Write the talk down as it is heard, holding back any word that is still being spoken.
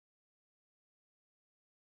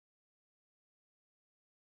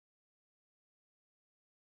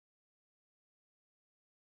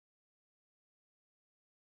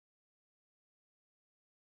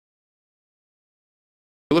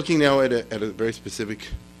looking now at a very specific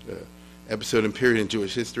episode and period in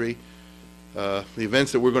Jewish history. The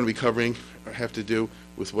events that we're going to be covering have to do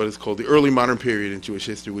with what is called the early modern period in Jewish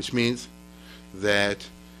history, which means that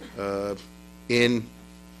in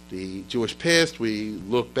the Jewish past, we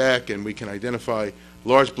look back and we can identify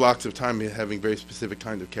large blocks of time having very specific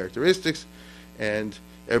kind of characteristics, and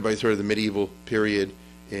everybody's heard of the medieval period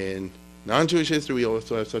in non-Jewish history. We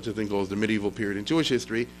also have such a thing called the medieval period in Jewish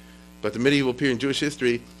history, but the medieval period in Jewish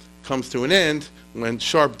history comes to an end when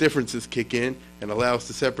sharp differences kick in and allow us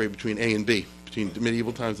to separate between A and B, between the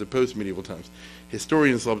medieval times and post-medieval times.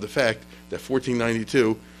 Historians love the fact that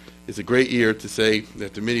 1492 is a great year to say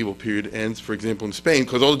that the medieval period ends, for example, in Spain,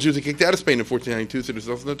 because all the Jews are kicked out of Spain in 1492, so there's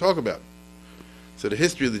nothing to talk about. So the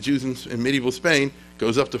history of the Jews in medieval Spain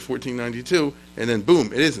goes up to 1492, and then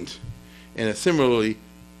boom, it isn't. In a similarly,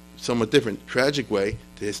 somewhat different, tragic way,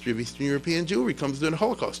 the history of Eastern European Jewry comes to the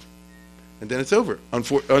Holocaust. And then it's over,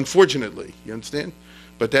 unfortunately, you understand?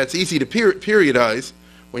 But that's easy to periodize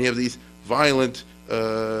when you have these violent,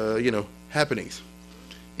 happenings.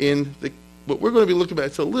 What we're going to be looking at,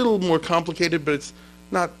 it's a little more complicated, but it's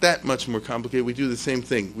not that much more complicated. We do the same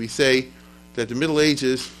thing. We say that the Middle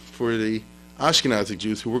Ages, for the Ashkenazi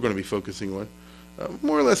Jews, who we're going to be focusing on,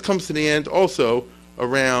 more or less comes to the end also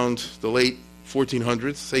around the late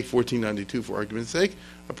 1400s, say 1492 for argument's sake,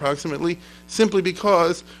 approximately, simply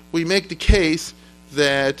because we make the case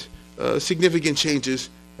that significant changes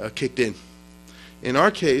kicked in. In our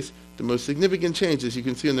case, the most significant changes you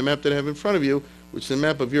can see on the map that I have in front of you, which is a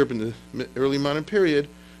map of Europe in the early modern period,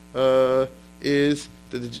 is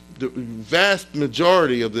that the vast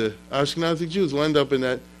majority of the Ashkenazi Jews will end up in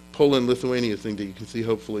that Poland-Lithuania thing that you can see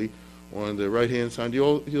hopefully on the right-hand side.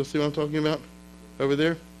 You'll see what I'm talking about over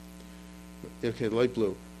there? Okay, light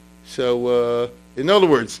blue. So, in other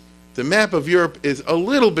words, the map of Europe is a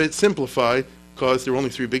little bit simplified because there are only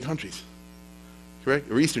three big countries,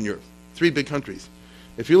 correct? Or Eastern Europe, three big countries.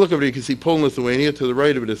 If you look over there, you can see Poland, Lithuania. To the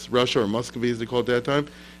right of it is Russia, or Muscovy as they called it at that time.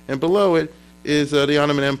 And below it is the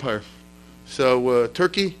Ottoman Empire. So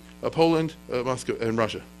Turkey, Poland, Moscow, and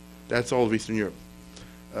Russia. That's all of Eastern Europe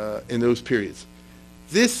in those periods.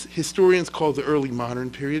 This historians call the early modern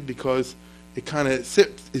period because it kind of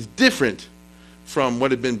is different from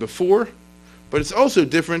what had been before, but it's also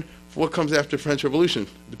different from what comes after the French Revolution,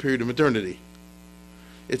 the period of modernity.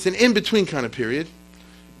 It's an in-between kind of period,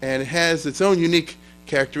 and it has its own unique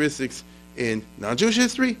characteristics in non-Jewish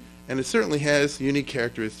history, and it certainly has unique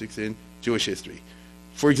characteristics in Jewish history.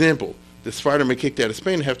 For example, the Sephardim are kicked out of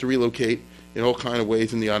Spain and have to relocate in all kinds of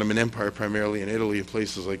ways in the Ottoman Empire, primarily in Italy and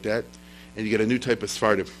places like that, and you get a new type of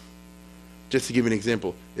Sephardim. Just to give you an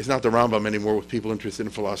example, it's not the Rambam anymore with people interested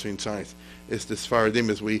in philosophy and science. It's the Sephardim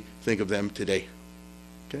as we think of them today,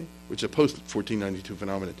 okay? Which is a post-1492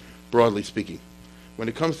 phenomenon, broadly speaking. When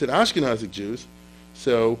it comes to the Ashkenazic Jews,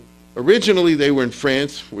 so originally they were in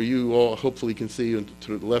France, where you all hopefully can see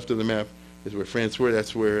to the left of the map is where France were.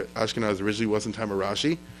 That's where Ashkenaz originally was in time of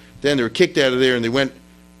Rashi. Then they were kicked out of there and they went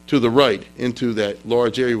to the right into that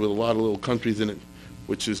large area with a lot of little countries in it,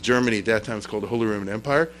 which is Germany. At that time it's called the Holy Roman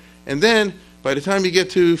Empire. And then by the time you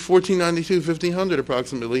get to 1492, 1500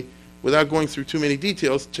 approximately, without going through too many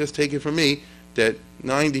details, just take it from me that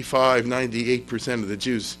 95, 98% of the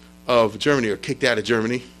Jews of Germany are kicked out of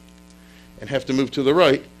Germany and have to move to the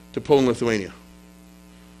right to Poland, Lithuania.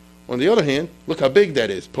 On the other hand, look how big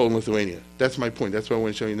that is, Poland, Lithuania. That's my point. That's why I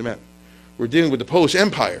want to show you the map. We're dealing with the Polish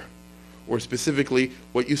Empire, or specifically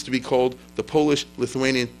what used to be called the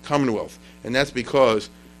Polish-Lithuanian Commonwealth. And that's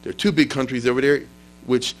because there are two big countries over there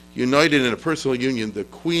which united in a personal union. The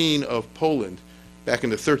Queen of Poland, back in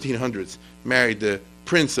the 1300s, married the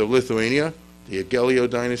Prince of Lithuania, the Agelio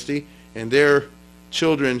dynasty, and their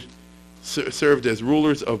children served as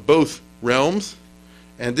rulers of both realms.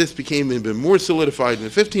 And this became even more solidified in the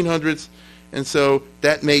 1500s, and so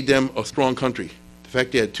that made them a strong country. The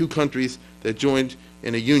fact they had two countries that joined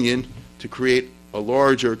in a union to create a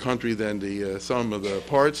larger country than the sum of the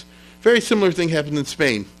parts. Very similar thing happened in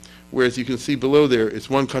Spain, whereas you can see below there, it's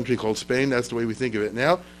one country called Spain. That's the way we think of it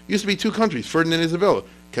now. It used to be two countries, Ferdinand and Isabella,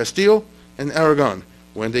 Castile and Aragon.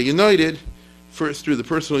 When they united, first through the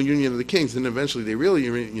personal union of the kings, and eventually they really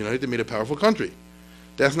united, they made a powerful country.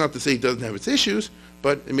 That's not to say it doesn't have its issues,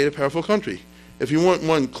 but it made a powerful country. If you want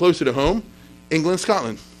one closer to home, England,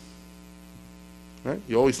 Scotland. Right?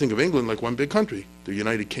 You always think of England like one big country, the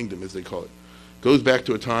United Kingdom as they call it. Goes back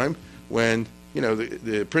to a time when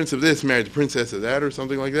the prince of this married the princess of that or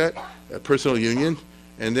something like that, a personal union,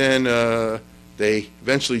 and then they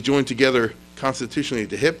eventually joined together constitutionally at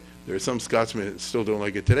the hip. There are some Scotsmen that still don't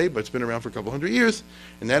like it today, but it's been around for a couple hundred years,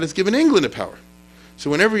 and that has given England a power. So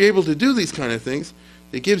whenever you're able to do these kind of things,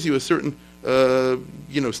 It gives you a certain,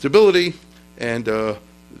 stability and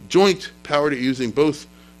joint power to using both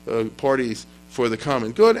parties for the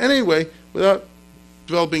common good. And anyway, without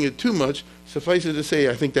developing it too much, suffice it to say,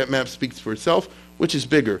 I think that map speaks for itself. Which is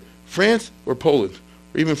bigger, France or Poland?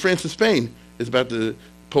 Or even France and Spain is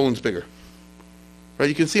Poland's bigger. Right?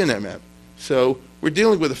 You can see on that map. So we're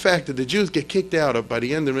dealing with the fact that the Jews get kicked out by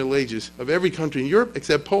the end of the Middle Ages of every country in Europe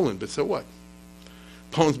except Poland. But so what?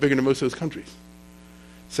 Poland's bigger than most of those countries.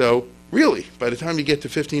 So really, by the time you get to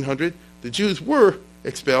 1500, the Jews were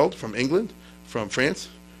expelled from England, from France,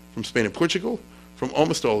 from Spain and Portugal, from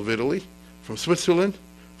almost all of Italy, from Switzerland,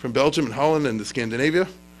 from Belgium and Holland and the Scandinavia,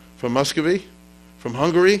 from Muscovy, from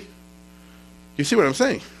Hungary. You see what I'm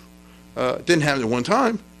saying? It didn't happen at one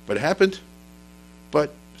time, but it happened.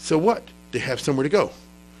 But so what? They have somewhere to go.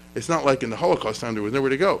 It's not like in the Holocaust time there was nowhere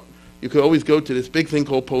to go. You could always go to this big thing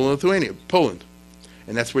called Poland.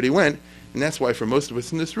 And that's where they went. And that's why for most of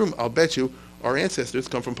us in this room, I'll bet you our ancestors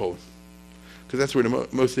come from Poland. Because that's where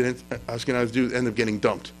most of the Ashkenaz Jews end up getting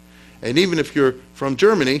dumped. And even if you're from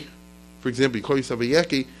Germany, for example, you call yourself a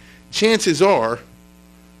Yeki, chances are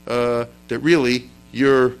that really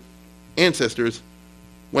your ancestors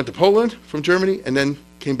went to Poland from Germany and then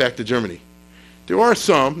came back to Germany. There are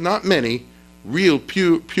some, not many, real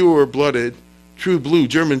pure-blooded, true blue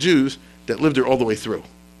German Jews that lived there all the way through.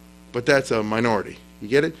 But that's a minority. You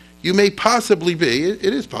get it? You may possibly be, it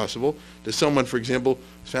is possible, that someone, for example,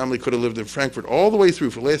 his family could have lived in Frankfurt all the way through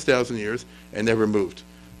for the last 1,000 years and never moved.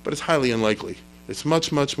 But it's highly unlikely. It's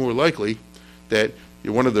much, much more likely that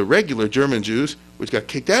you're one of the regular German Jews, which got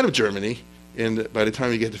kicked out of Germany by the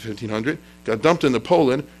time you get to 1500, got dumped into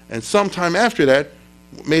Poland, and sometime after that,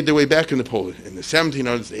 made their way back into Poland in the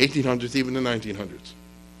 1700s, the 1800s, even the 1900s.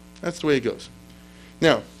 That's the way it goes.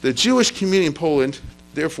 Now, the Jewish community in Poland,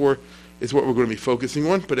 therefore, is what we're going to be focusing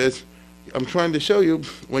on. But as I'm trying to show you,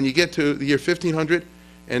 when you get to the year 1500,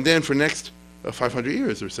 and then for next 500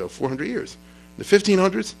 years or so, 400 years, the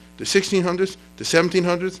 1500s, the 1600s, the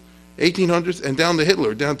 1700s, 1800s, and down to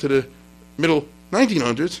Hitler, down to the middle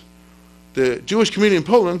 1900s, the Jewish community in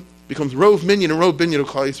Poland becomes Rov Minyan and Rov Binyan of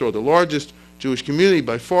Klal Yisrael, the largest Jewish community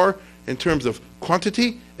by far in terms of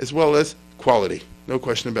quantity as well as quality. No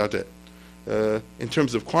question about that. In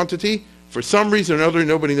terms of quantity, for some reason or another,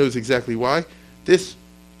 nobody knows exactly why, this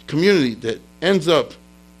community that ends up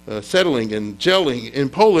settling and gelling in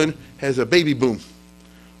Poland has a baby boom,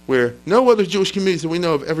 where no other Jewish communities that we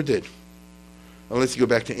know of ever did. Unless you go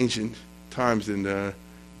back to ancient times in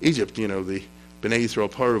Egypt, the Bnei Yisrael,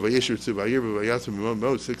 Paru, Vayisher, Tzuvayir, Vayasim,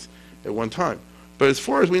 Moses at one time. But as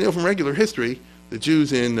far as we know from regular history, the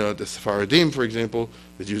Jews in the Sephardim, for example,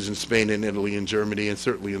 the Jews in Spain and Italy and Germany and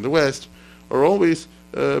certainly in the West, are always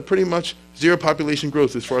pretty much zero population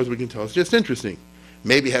growth as far as we can tell. It's just interesting.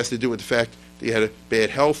 Maybe it has to do with the fact that you had a bad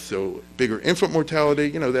health, so bigger infant mortality,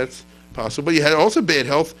 that's possible. But you had also bad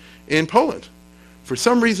health in Poland. For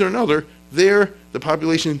some reason or another, there the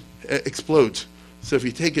population explodes. So if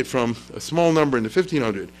you take it from a small number in the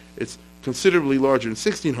 1500, it's considerably larger in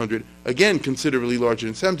 1600, again considerably larger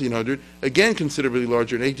in 1700, again considerably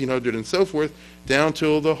larger in 1800, and so forth, down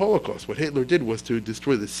till the Holocaust. What Hitler did was to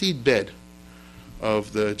destroy the seed bed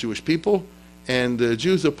of the Jewish people, and the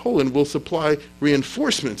Jews of Poland will supply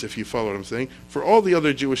reinforcements, if you follow what I'm saying, for all the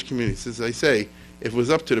other Jewish communities. As I say, if it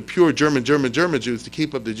was up to the pure German Jews to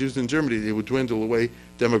keep up the Jews in Germany, they would dwindle away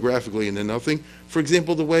demographically into nothing. For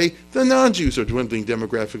example, the way the non-Jews are dwindling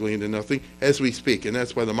demographically into nothing as we speak, and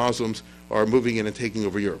that's why the Muslims are moving in and taking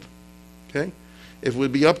over Europe. Okay? If it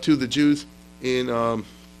would be up to the Jews in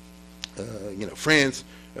France,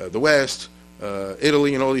 the West,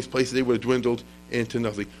 Italy, and all these places, they would have dwindled into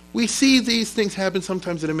nothing. We see these things happen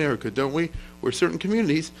sometimes in America, don't we? Where certain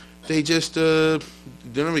communities, they just don't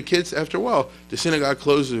have any kids. After a while, the synagogue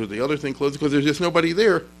closes or the other thing closes because there's just nobody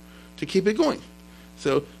there to keep it going.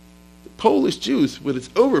 So the Polish Jews, with its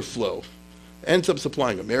overflow, ends up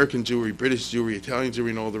supplying American Jewry, British Jewry, Italian Jewry,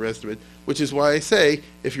 and all the rest of it, which is why I say,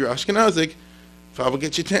 if you're Ashkenazic, if I will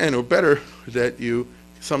get you 10 or better, that you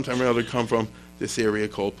sometime or other come from this area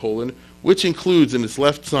called Poland, which includes in its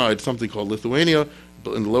left side something called Lithuania,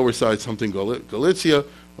 in the lower side something called Galicia,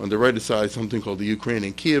 on the right side something called the Ukraine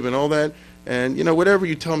and Kiev and all that. And, whatever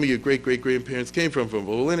you tell me your great-great-grandparents came from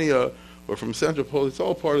Volhynia or from Central Poland, it's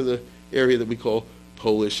all part of the area that we call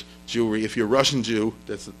Polish Jewry. If you're a Russian Jew,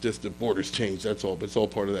 that's just the borders change, that's all, but it's all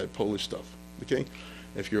part of that Polish stuff, okay?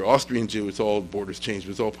 If you're Austrian Jew, it's all borders change,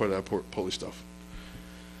 but it's all part of that Polish stuff.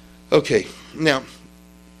 Okay, now,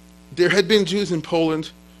 there had been Jews in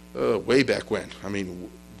Poland way back when,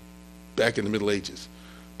 back in the Middle Ages,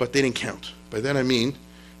 but they didn't count. By that I mean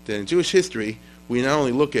that in Jewish history, we not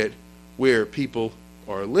only look at where people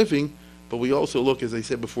are living, but we also look, as I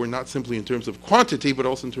said before, not simply in terms of quantity, but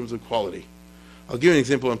also in terms of quality. I'll give you an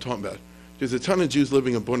example of what I'm talking about. There's a ton of Jews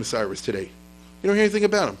living in Buenos Aires today. You don't hear anything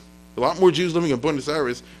about them. A lot more Jews living in Buenos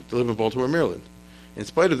Aires than live in Baltimore, Maryland. In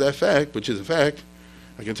spite of that fact, which is a fact,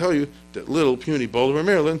 I can tell you that little, puny Baltimore,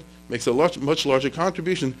 Maryland makes a much larger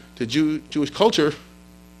contribution to Jewish culture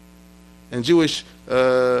and Jewish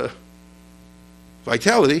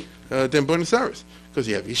vitality than Buenos Aires. Because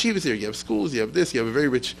you have yeshivas there, you have schools, you have this, you have a very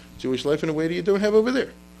rich Jewish life in a way that you don't have over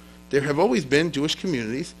there. There have always been Jewish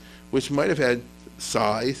communities which might have had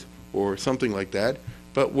size or something like that,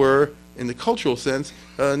 but were, in the cultural sense,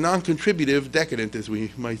 non-contributive, decadent, as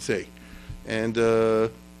we might say. And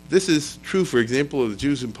this is true, for example, of the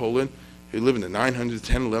Jews in Poland who live in the 900s,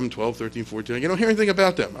 10, 11, 12, 13, 14. You don't hear anything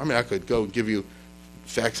about them. I mean, I could go and give you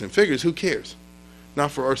facts and figures. Who cares?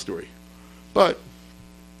 Not for our story. But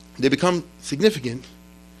they become significant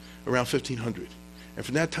around 1500. And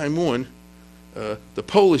from that time on, the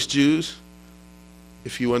Polish Jews,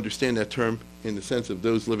 if you understand that term in the sense of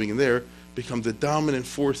those living in there, become the dominant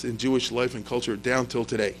force in Jewish life and culture down till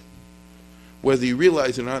today. Whether you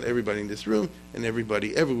realize or not, everybody in this room and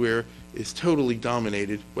everybody everywhere is totally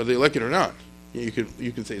dominated, whether they like it or not. You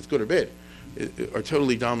can say it's good or bad, are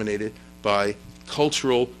totally dominated by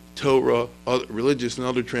cultural, Torah, religious and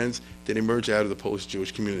other trends that emerge out of the Polish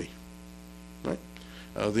Jewish community. Right?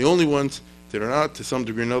 The only ones that are not, to some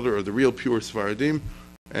degree or another, are the real pure Sephardim,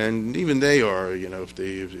 and even they are, if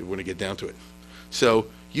they want to get down to it. So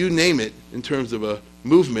you name it in terms of a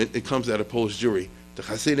movement, it comes out of Polish Jewry. The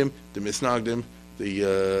Hasidim, the Misnagdim,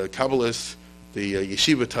 the Kabbalists, the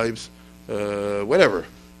yeshiva types, whatever.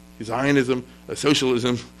 Zionism,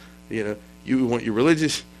 socialism, you want your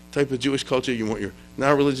religious type of Jewish culture, you want your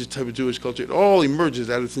non-religious type of Jewish culture. It all emerges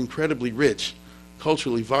out of this incredibly rich,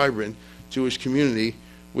 culturally vibrant Jewish community,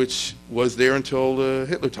 which was there until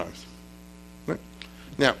Hitler times. Right?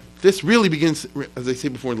 Now, this really begins, as I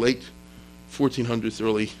said before, in late 1400s,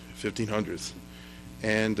 early 1500s.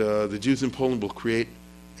 And the Jews in Poland will create,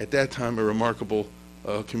 at that time, a remarkable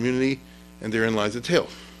community, and therein lies the tale.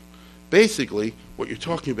 Basically, what you're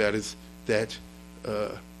talking about is that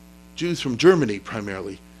Jews from Germany,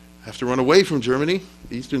 primarily, have to run away from Germany,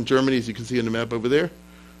 Eastern Germany, as you can see on the map over there,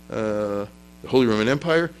 the Holy Roman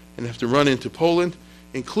Empire, and have to run into Poland.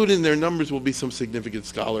 Included in their numbers will be some significant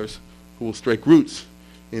scholars who will strike roots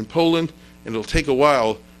in Poland, and it'll take a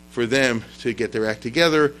while for them to get their act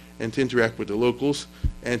together and to interact with the locals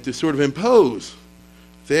and to sort of impose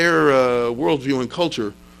their worldview and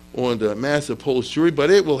culture on the mass of Polish Jewry,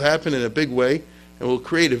 but it will happen in a big way and will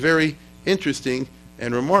create a very interesting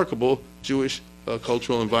and remarkable Jewish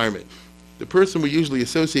cultural environment. The person we usually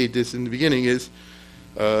associate this in the beginning is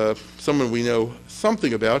someone we know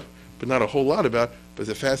something about, but not a whole lot about, but is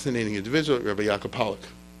a fascinating individual, Rabbi Yaakov Pollock,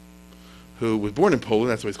 who was born in Poland.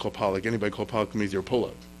 That's why he's called Pollock. Anybody called Pollock means you're a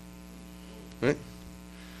Polak. Right?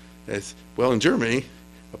 Well, in Germany,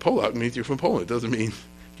 a Polak means you're from Poland. It doesn't mean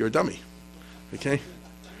you're a dummy. Okay?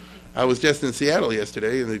 I was just in Seattle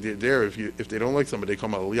yesterday, and there, if they don't like somebody, they call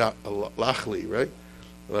them a lachli, right?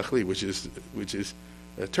 Lachli, which is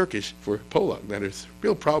Turkish for Polak. Now, there's a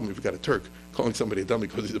real problem if you've got a Turk calling somebody a dummy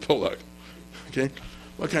because he's a Polak. Okay?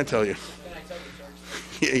 What can I tell you? Can I tell you, George?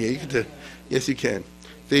 Yeah, you can. Yes, you can.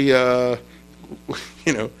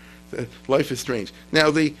 Life is strange.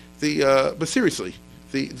 Now, but seriously,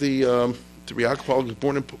 the Yaakov Pollock was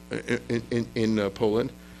born in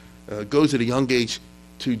Poland, goes at a young age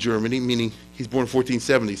to Germany, meaning he's born in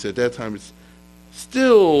 1470, so at that time it's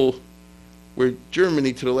still where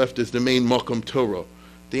Germany to the left is the main Makom Torah.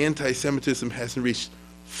 The anti-Semitism hasn't reached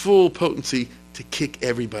full potency to kick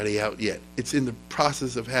everybody out yet. It's in the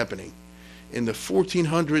process of happening. In the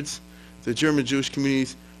 1400s, the German Jewish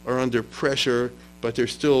communities are under pressure, but they're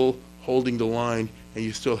still holding the line, and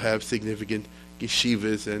you still have significant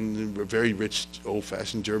yeshivas and very rich,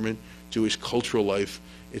 old-fashioned German Jewish cultural life.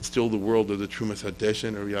 It's still the world of the Trumas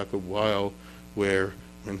Hadeshen or Yaakov Weil, where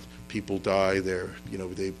when people die, they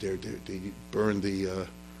burn the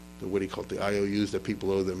what do you call it, the IOUs that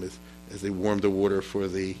people owe them as they warm the water for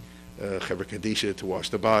the Chevra Kadisha to wash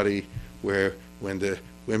the body, where when the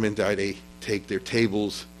women die, they take their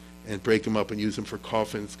tables and break them up and use them for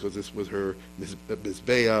coffins because this was her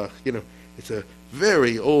mizbeach. It's a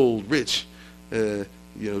very old, rich,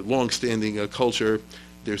 long-standing culture.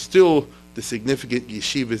 There's still the significant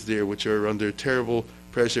yeshivas there, which are under terrible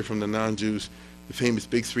pressure from the non-Jews. The famous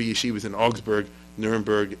big three yeshivas in Augsburg,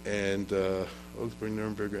 Nuremberg, and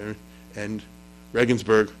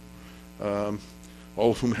Regensburg,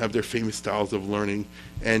 all of whom have their famous styles of learning.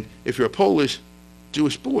 And if you're a Polish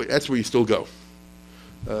Jewish boy, that's where you still go.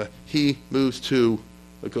 He moves to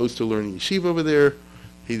goes to learn yeshiva over there.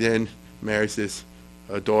 He then marries this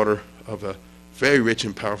daughter of a very rich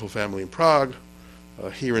and powerful family in Prague.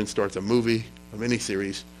 Herein starts a movie, a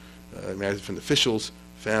miniseries. Marries from the officials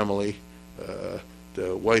family.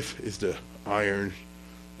 The wife is the iron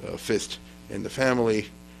fist in the family,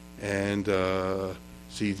 and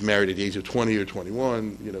she's married at the age of 20 or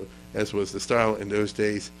 21, as was the style in those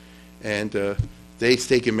days. And they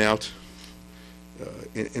stake him out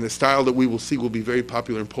in a style that we will see will be very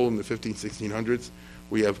popular in Poland in the 1600s.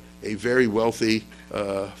 We have a very wealthy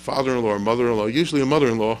father-in-law or mother-in-law, usually a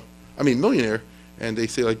mother-in-law, millionaire, and they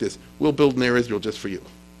say like this: we'll build an Air Israel just for you.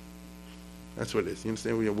 That's what it is. You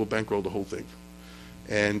understand? We'll bankroll the whole thing.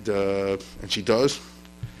 And she does.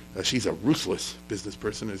 She's a ruthless business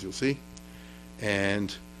person, as you'll see.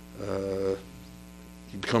 And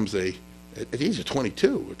he becomes at the age of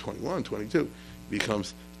 22 or 21, 22,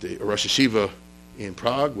 becomes a Rosh Hashiva in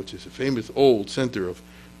Prague, which is a famous old center of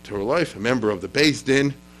Torah life, a member of the Beis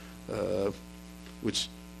Din, which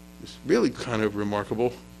is really kind of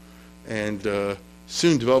remarkable, and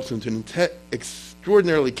soon develops into an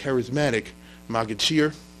extraordinarily charismatic Maggid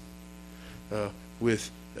Shir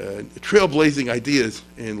with trailblazing ideas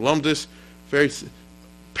in Lumdis, very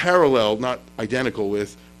parallel, not identical,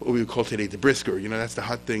 with what we would call today the brisker. That's the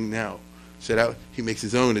hot thing now. Set out, he makes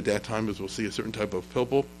his own at that time, as we'll see, a certain type of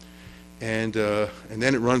pilpul, and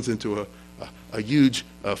then it runs into a huge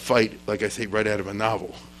fight, like I say, right out of a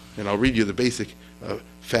novel. And I'll read you the basic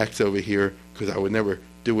facts over here, because I would never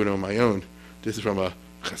do it on my own. This is from a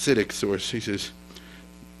Hasidic source. He says,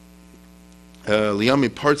 Liyami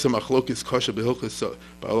partsam achlokis kosha behilchas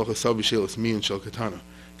ba'alocha sabishelis miyun shel katana.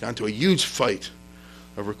 Got into a huge fight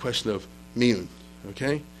over a question of miyun.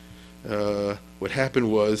 Okay? What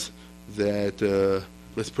happened was that,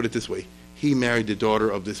 let's put it this way, he married the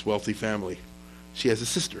daughter of this wealthy family. She has a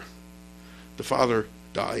sister. The father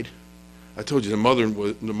died. I told you the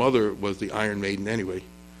mother was the Iron Maiden anyway.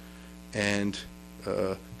 And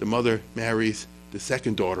the mother marries the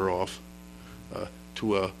second daughter off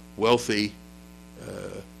to a wealthy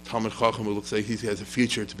Talmud Chacham who looks like he has a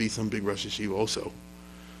future to be some big Rosh Hashiva also.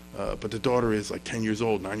 But the daughter is like 10 years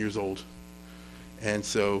old, 9 years old. And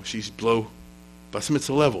so she's below Bas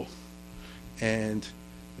Mitzvah level. And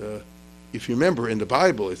if you remember in the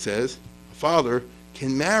Bible, it says a father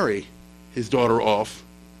can marry his daughter off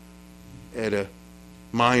at a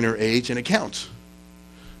minor age, and it counts.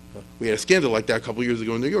 We had a scandal like that a couple years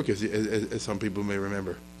ago in New York, as some people may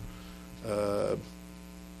remember.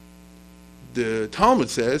 The Talmud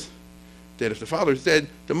says that if the father is dead,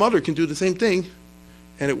 the mother can do the same thing,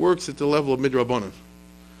 and it works at the level of midrabanan,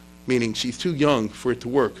 meaning she's too young for it to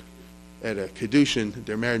work at a kedushin.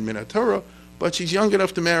 They're married min Torah, but she's young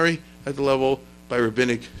enough to marry at the level by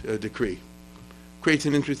rabbinic decree. Creates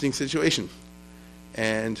an interesting situation.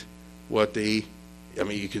 And you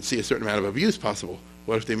could see a certain amount of abuse possible.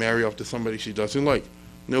 What if they marry off to somebody she doesn't like?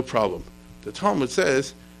 No problem. The Talmud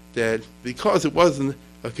says that because it wasn't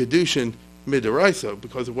a kedushin midoraisa,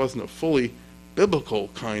 because it wasn't a fully biblical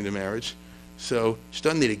kind of marriage, so she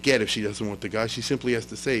doesn't need a get if she doesn't want the guy. She simply has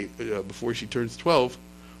to say before she turns 12,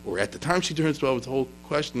 or at the time she turns 12, it's a whole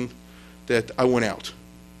question that I want out.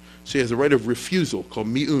 She has a right of refusal called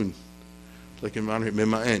mi'un, like in Manhut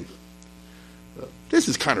Mima'en. This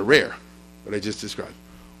is kind of rare, what I just described.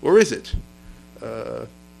 Or is it?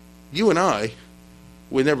 You and I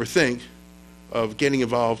would never think of getting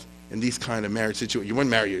involved in these kind of marriage situations. You wouldn't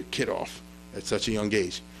marry your kid off at such a young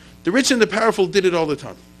age. The rich and the powerful did it all the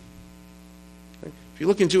time. Okay? If you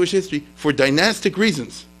look in Jewish history, for dynastic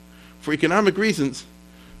reasons, for economic reasons,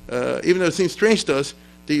 even though it seems strange to us,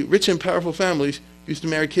 the rich and powerful families used to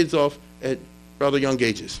marry kids off at rather young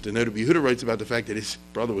ages. The Noda B'Yehuda writes about the fact that his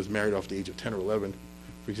brother was married off the age of 10 or 11,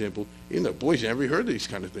 for example. Even though boys never heard of these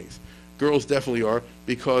kind of things. Girls definitely are,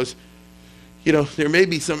 because, there may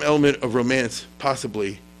be some element of romance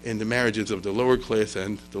possibly in the marriages of the lower class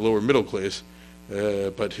and the lower middle class,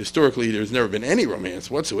 but historically there's never been any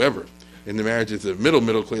romance whatsoever in the marriages of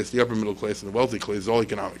middle class, the upper middle class, and the wealthy class. It's all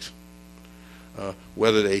economics.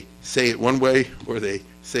 Whether they say it one way or they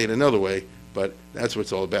say it another way, but that's what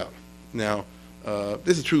it's all about. Now,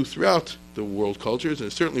 this is true throughout the world cultures, and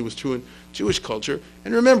it certainly was true in Jewish culture.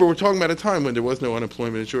 And remember, we're talking about a time when there was no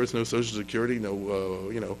unemployment insurance, no Social Security,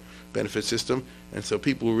 no benefit system, and so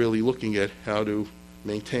people were really looking at how to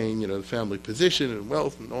maintain, the family position and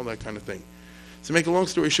wealth and all that kind of thing. So, make a long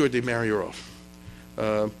story short, they marry her off.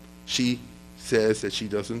 She says that she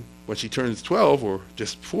doesn't. When she turns 12 or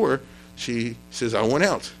just before, she says, "I want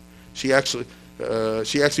out." She actually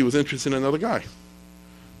was interested in another guy.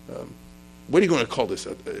 what are you going to call this?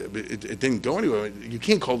 It didn't go anywhere. You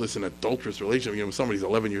can't call this an adulterous relationship. Somebody's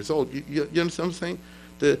 11 years old. You understand what I'm saying?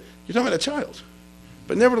 You're talking about a child.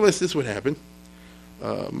 But nevertheless, this would happen.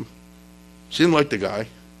 She didn't like the guy.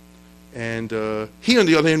 And he, on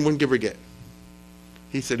the other hand, wouldn't give her a get.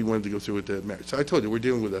 He said he wanted to go through with the marriage. So I told you, we're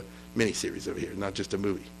dealing with a mini-series over here, not just a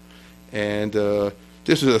movie. And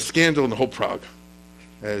this was a scandal in the whole Prague,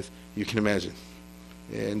 as you can imagine.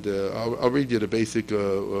 And I'll read you the basic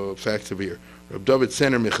facts of here. Reb David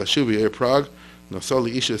Senner Mechashuvi, Prague,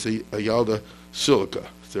 Nosali Isha Ayalda Sulika.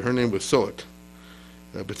 So her name was Sulik.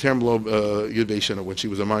 B'terem lo Yud when she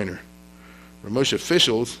was a minor. Ramosha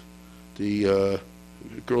Fischels, the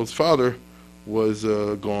girl's father, was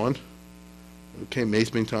gone. It came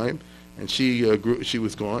Macing time, and she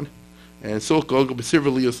was gone. And Sulika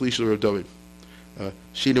B'sirvalios Lisha Reb David.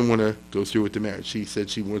 She didn't want to go through with the marriage. She said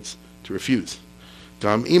she wants to refuse.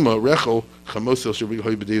 Gam ima Rechel chamosel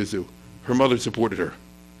shavighoy b'deizu. Her mother supported her.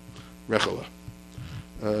 Rechela.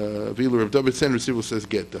 Vila Rav David Sen Receival says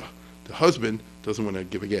get. The husband doesn't want to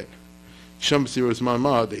give a get. Sham B'siros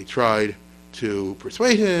Mama, they tried to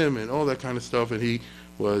persuade him and all that kind of stuff, and he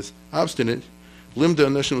was obstinate. Limda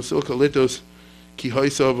national silka litos ki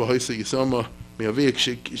hoisa v'hoisa yisama me'avik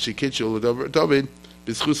shikitchel David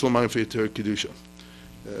b'schus l'mayim fe'ter kedusha.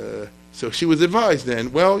 So she was advised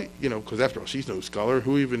then, well, because after all, she's no scholar.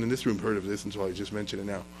 Who even in this room heard of this until I just mentioned it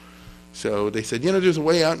now? So they said, there's a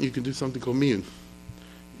way out, and you can do something called miyun.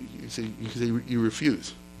 You can say you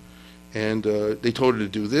refuse. And they told her to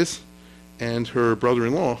do this, and her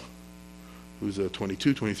brother-in-law, who's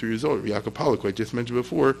 22, 23 years old, Yaakov Pollock, who I just mentioned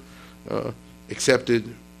before,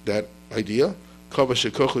 accepted that idea. He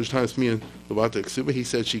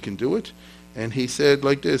said she can do it. And he said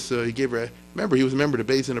like this, he gave her, remember, he was a member of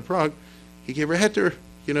the Beis Din of Prague, he gave her a heter,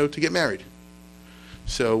 to get married.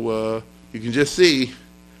 So you can just see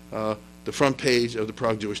the front page of the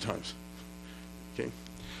Prague Jewish Times. Okay.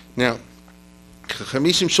 Now,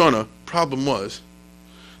 Chamishim Shona, problem was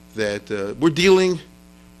that we're dealing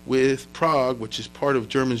with Prague, which is part of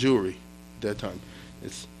German Jewry at that time.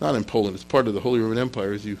 It's not in Poland, it's part of the Holy Roman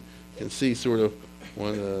Empire, as you can see sort of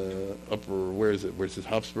one upper, where is it? Where it says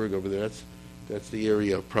Habsburg over there, that's the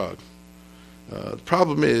area of Prague. The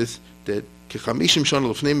problem is that Kechamishim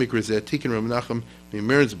Shana Lefnei Mikrazet Tikkun Reb Menachem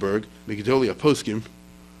Merzberg Megidoli Aposkim,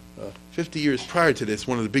 50 years prior to this,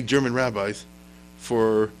 one of the big German rabbis,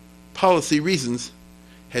 for policy reasons,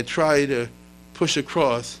 had tried to push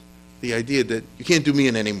across the idea that you can't do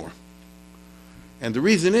miyun anymore. And the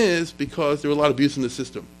reason is because there were a lot of abuse in the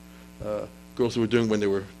system. Girls who were doing when they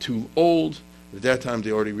were too old. At that time,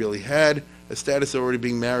 they already really had a status of already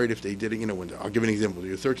being married. If they did it, I'll give an example.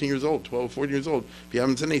 You're 13 years old, 12, 14 years old. If you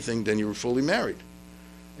haven't done anything, then you were fully married.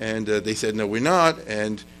 And they said, no, we're not.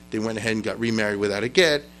 And they went ahead and got remarried without a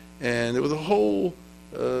get. And there was a whole,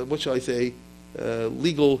 legal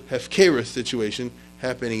hefkerah situation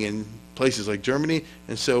happening in places like Germany.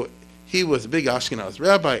 And so he was a big Ashkenaz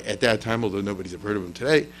rabbi at that time, although nobody's ever heard of him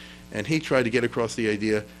today. And he tried to get across the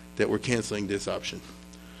idea that we're canceling this option.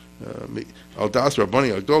 So what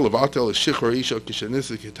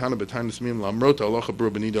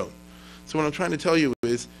I'm trying to tell you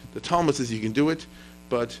is the Talmud says you can do it,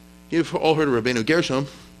 but you've all heard of Rabbeinu Gershom,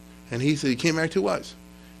 and he said he can't marry two wives,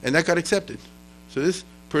 and that got accepted. So this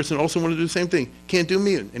person also wanted to do the same thing, can't do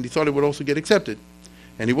miyun, and he thought it would also get accepted.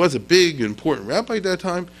 And he was a big, important rabbi at that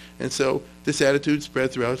time, and so this attitude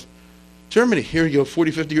spread throughout Germany. Here you go,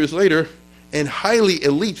 40, 50 years later, and highly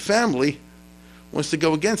elite family wants to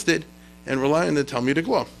go against it and rely on the Talmudic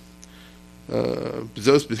law. As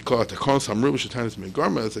I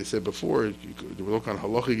said before, there were all kind of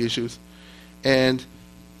halachic issues. And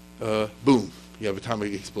boom, you have a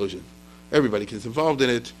atomic explosion. Everybody gets involved in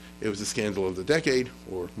it. It was a scandal of the decade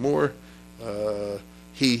or more.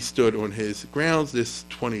 He stood on his grounds, this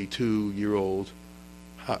 22-year-old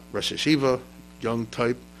Rosh Hashiva, young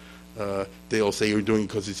type. They all say you're doing it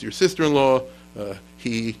because it's your sister-in-law.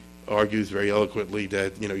 He argues very eloquently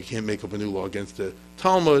that you can't make up a new law against the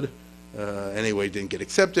Talmud. Anyway, it didn't get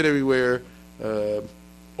accepted everywhere.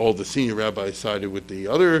 All the senior rabbis sided with the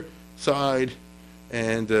other side,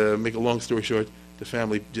 and make a long story short, the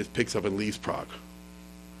family just picks up and leaves Prague.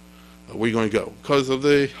 Where are you going to go? Because of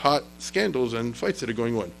the hot scandals and fights that are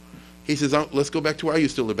going on. He says, let's go back to where I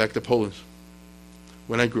used to live, back to Poland,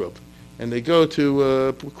 when I grew up. And they go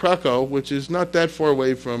to Krakow, which is not that far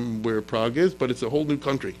away from where Prague is, but it's a whole new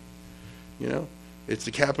country. It's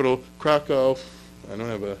the capital, Krakow. I don't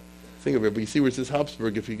have a thing of it, but you see where it says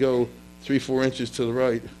Habsburg. If you go 3-4 inches to the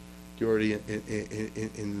right, you're already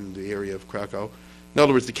in the area of Krakow. In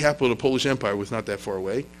other words, the capital of the Polish Empire was not that far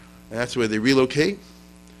away, and that's where they relocate.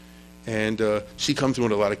 And she comes in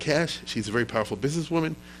with a lot of cash. She's a very powerful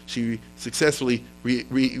businesswoman. She successfully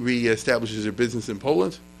reestablishes her business in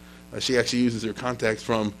Poland. She actually uses her contacts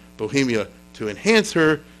from Bohemia to enhance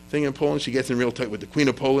her thing in Poland. She gets in real tight with the Queen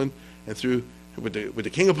of Poland and with the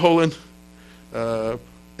King of Poland.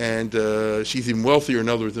 And she's even wealthier, in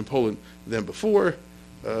other words, in Poland than before.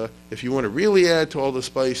 If you want to really add to all the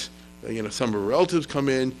spice, some of her relatives come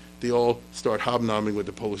in. They all start hobnobbing with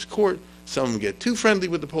the Polish court. Some of them get too friendly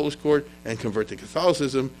with the Polish court and convert to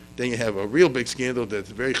Catholicism. Then you have a real big scandal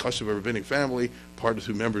that's very hush of a rabbinic family. Part of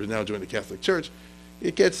whose members now join the Catholic Church.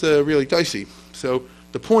 It gets really dicey. So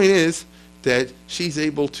the point is that she's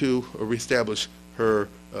able to reestablish her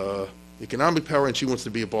economic power, and she wants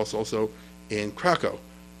to be a boss also in Krakow.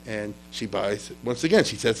 And she buys, once again,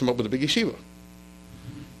 she sets him up with a big yeshiva.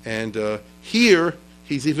 And here,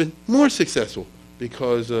 he's even more successful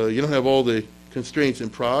because you don't have all the constraints in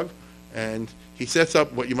Prague, and he sets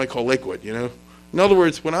up what you might call Lakewood, In other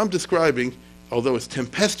words, what I'm describing, although it's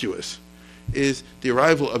tempestuous, is the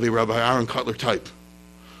arrival of a Rabbi Aaron Kotler type,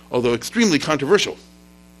 although extremely controversial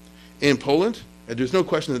in Poland, and there's no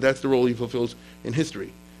question that that's the role he fulfills in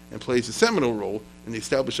history, and plays a seminal role in the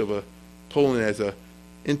establishment of Poland as a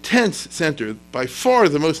intense center, by far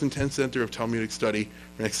the most intense center of Talmudic study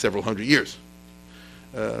for the next several hundred years.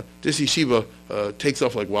 This yeshiva takes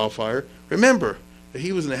off like wildfire. Remember, that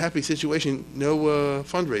he was in a happy situation, no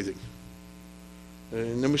fundraising,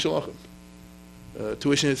 no mishalachim.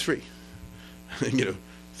 Tuition is free.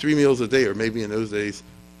 3 meals a day, or maybe in those days,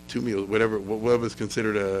 2 meals, whatever was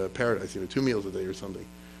considered a paradise, 2 meals a day or something.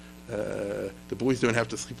 The boys don't have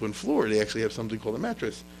to sleep on the floor. They actually have something called a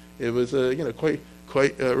mattress. It was,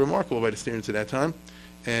 quite remarkable by the standards at that time.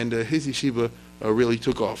 And his yeshiva really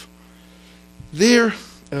took off. There,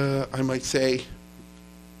 I might say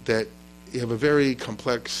that you have a very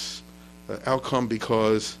complex outcome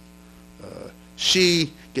because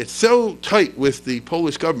she gets so tight with the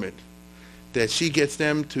Polish government that she gets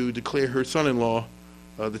them to declare her son-in-law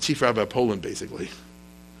the chief rabbi of Poland, basically.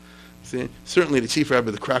 See, certainly the chief rabbi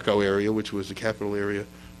of the Krakow area, which was the capital area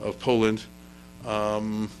of Poland.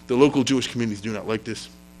 The local Jewish communities do not like this,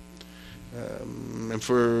 and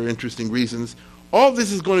for interesting reasons. All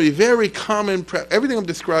this is going to be very common. Everything I'm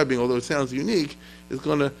describing, although it sounds unique, is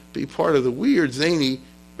going to be part of the weird, zany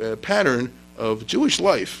pattern of Jewish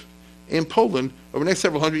life in Poland over the next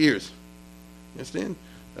several hundred years. You understand?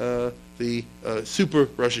 The super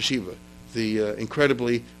Rosh Hashiva, the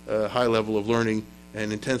incredibly high level of learning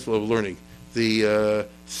and intense level of learning, the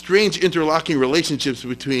strange interlocking relationships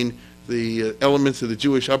between the elements of the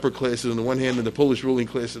Jewish upper classes on the one hand and the Polish ruling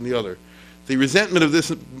class on the other. The resentment of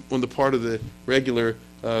this on the part of the regular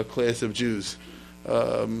class of Jews.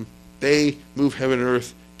 They move heaven and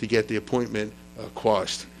earth to get the appointment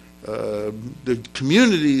quashed. The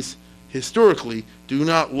communities historically do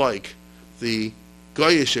not like the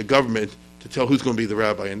Goyish government to tell who's going to be the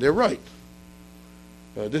rabbi, and they're right.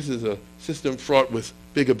 This is a system fraught with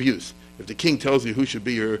big abuse. If the king tells you who should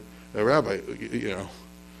be your rabbi,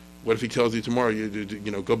 what if he tells you tomorrow,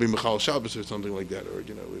 go be Michal Shabbos or something like that? Or,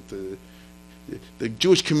 if the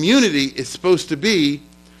Jewish community is supposed to be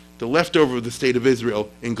the leftover of the state of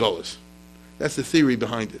Israel in Gullus. That's the theory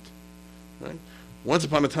behind it. Right? Once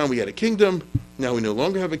upon a time we had a kingdom. Now we no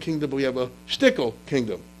longer have a kingdom, but we have a shtickle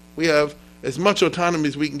kingdom. We have as much autonomy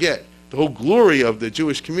as we can get. The whole glory of the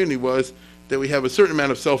Jewish community was that we have a certain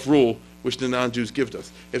amount of self-rule which the non-Jews give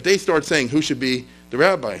us. If they start saying who should be the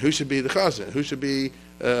rabbi, who should be the chazan, who should be,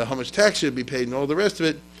 how much tax should be paid, and all the rest of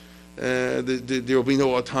it, there will be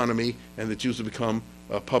no autonomy, and the Jews will become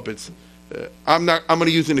puppets. I'm going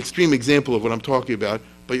to use an extreme example of what I'm talking about,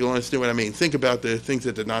 but you'll understand what I mean. Think about the things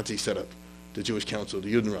that the Nazis set up, the Jewish Council,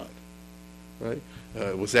 the Judenrat. Right?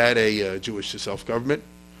 Was that a Jewish self-government?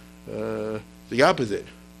 The opposite.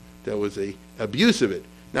 That was a abuse of it.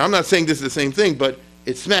 Now, I'm not saying this is the same thing, but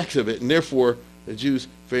it smacks of it, and therefore the Jews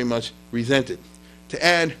very much resent it. To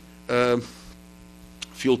add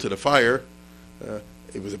fuel to the fire,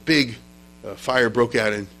 it was a big fire broke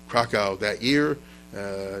out in Krakow that year.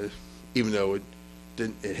 Even though it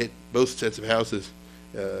hit both sets of houses,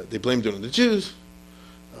 they blamed it on the Jews.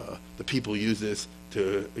 The people use this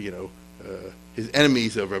to, his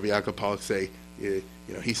enemies of Rabbi Yaakov Pollock say,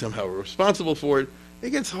 he's somehow responsible for it. It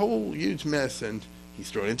gets a whole huge mess, and he's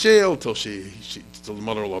thrown in jail till the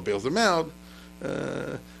mother-in-law bails him out.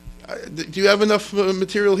 Do you have enough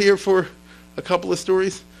material here for a couple of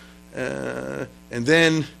stories? And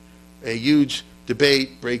then a huge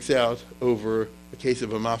debate breaks out over a case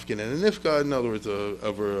of a mafkin and a nifka, in other words,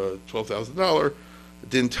 over a $12,000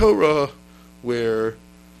 din Torah, where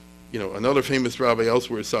another famous rabbi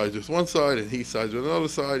elsewhere sides with one side and he sides with another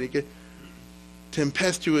side. You get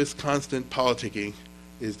tempestuous, constant politicking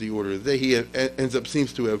is the order of the day. He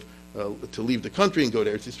seems to have to leave the country and go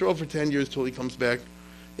to Eretz Yisrael for 10 years till he comes back.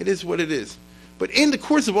 It is what it is. But in the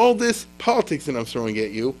course of all this politics that I'm throwing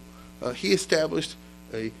at you, he established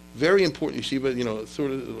a very important yeshiva,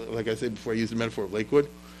 sort of like I said before, I used the metaphor of Lakewood,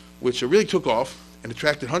 which really took off and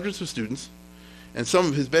attracted hundreds of students, and some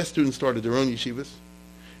of his best students started their own yeshivas.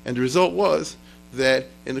 And the result was that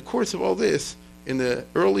in the course of all this, in the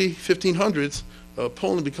early 1500s,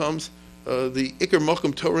 Poland becomes the Iker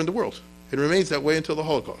Mokum Torah in the world. It remains that way until the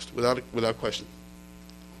Holocaust, without question.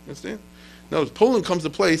 You understand? Now, Poland comes a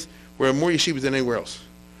place where more yeshivas than anywhere else,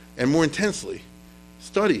 and more intensely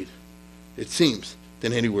studied, it seems,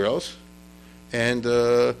 than anywhere else. And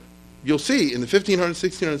you'll see in the 1500s,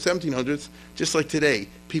 1600s, 1700s, just like today,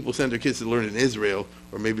 people send their kids to learn in Israel,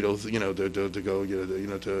 or maybe they'll, to go,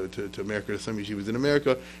 to America, to some yeshivas in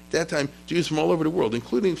America. At that time, Jews from all over the world,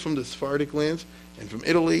 including from the Sephardic lands, and from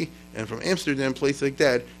Italy, and from Amsterdam, places like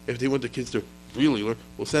that, if they want their kids to really learn,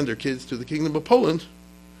 will send their kids to the Kingdom of Poland,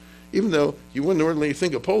 even though you wouldn't ordinarily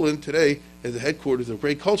think of Poland today as the headquarters of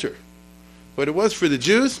great culture. But it was for the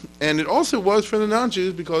Jews, and it also was for the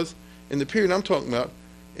non-Jews, because in the period I'm talking about,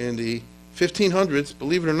 in the 1500s,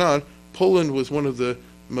 believe it or not, Poland was one of the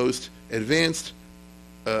most advanced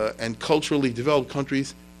and culturally developed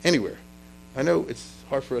countries anywhere. I know it's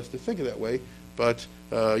hard for us to think of that way, but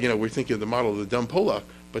we're thinking of the model of the dumb Polak,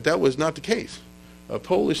 but that was not the case.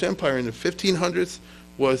 Polish Empire in the 1500s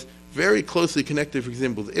was very closely connected, for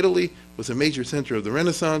example, to Italy, was a major center of the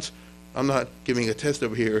Renaissance. I'm not giving a test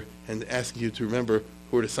over here and asking you to remember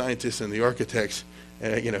who are the scientists and the architects,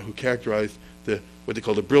 who characterized what they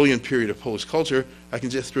call the brilliant period of Polish culture. I can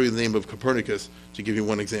just throw you the name of Copernicus to give you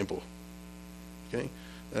one example. Okay,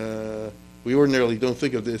 we ordinarily don't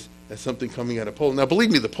think of this as something coming out of Poland. Now,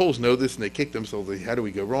 believe me, the Poles know this, and they kick themselves. How do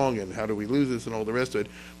we go wrong, and how do we lose this, and all the rest of it.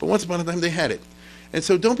 But once upon a time, they had it. And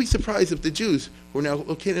so don't be surprised if the Jews, who are now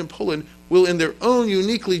located in Poland, will, in their own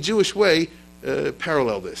uniquely Jewish way,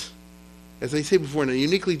 parallel this. As I say before, in a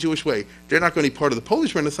uniquely Jewish way. They're not going to be part of the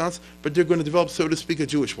Polish Renaissance, but they're going to develop, so to speak, a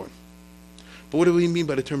Jewish one. But what do we mean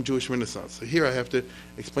by the term Jewish Renaissance? So here I have to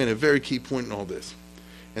explain a very key point in all this.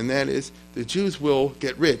 And that is, the Jews will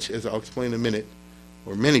get rich, as I'll explain in a minute,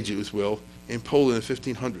 or many Jews will, in Poland in the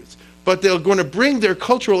 1500s. But they're going to bring their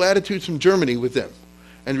cultural attitudes from Germany with them.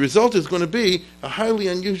 And the result is going to be a highly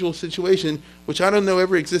unusual situation, which I don't know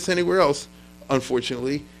ever exists anywhere else,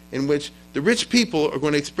 unfortunately, in which the rich people are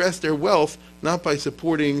going to express their wealth not by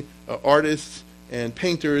supporting artists and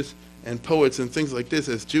painters and poets and things like this,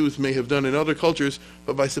 as Jews may have done in other cultures,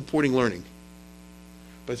 but by supporting learning,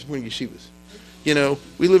 by supporting yeshivas.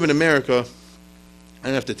 We live in America. I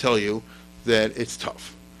don't have to tell you that it's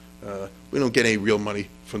tough. We don't get any real money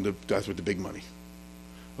from the guys with the big money.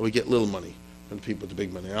 We get little money from the people with the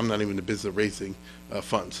big money. I'm not even in the business of raising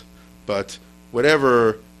funds. But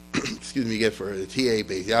whatever, you get for the TA,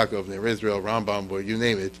 Beis Yaakov, Ner Israel, Rambam, or you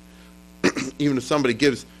name it, even if somebody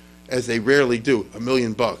gives, as they rarely do, $1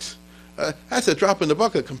 million, that's a drop in the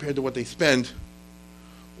bucket compared to what they spend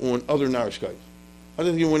on other Narishkeit. I'll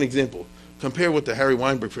just give you one example. Compare what the Harry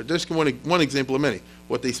Weinberg, for just one example of many,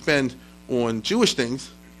 what they spend on Jewish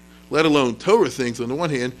things, let alone Torah things on the one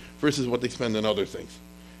hand, versus what they spend on other things.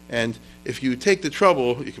 And if you take the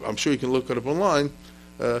trouble, I'm sure you can look it up online,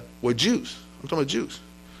 what Jews, I'm talking about Jews,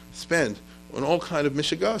 spend on all kind of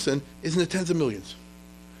mishigasin is in the tens of millions.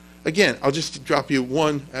 Again, I'll just drop you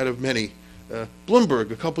one out of many.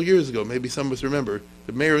 Bloomberg, a couple years ago, maybe some of us remember,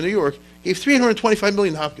 the mayor of New York, gave $325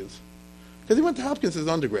 million to Hopkins, because he went to Hopkins as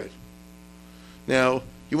undergrad. Now,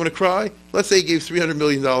 you want to cry? Let's say he gave $300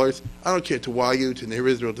 million, I don't care, to YU, to Ner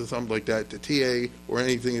Israel, to something like that, to TA, or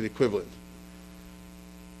anything equivalent.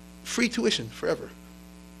 Free tuition forever.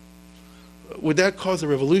 Would that cause a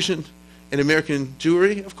revolution in American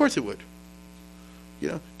Jewry? Of course it would.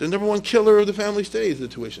 The number one killer of the family study is the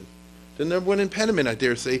tuition. The number one impediment, I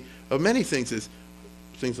dare say, of many things is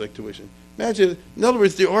things like tuition. Imagine, in other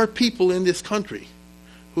words, there are people in this country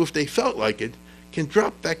who, if they felt like it, can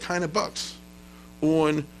drop that kind of bucks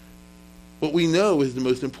on what we know is the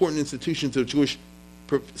most important institutions of Jewish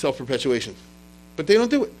self-perpetuation. But they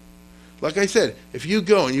don't do it. Like I said, if you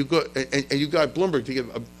go and you got Bloomberg to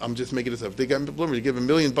give, I'm just making this up, if they got Bloomberg to give $1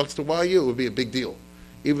 million to YU, it would be a big deal.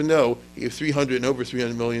 Even though he gave 300 and over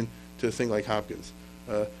 300 million to a thing like Hopkins.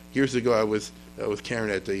 Years ago, I was with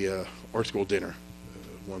Karen at the art school dinner.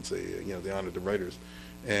 Once they honored the writers,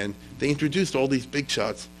 and they introduced all these big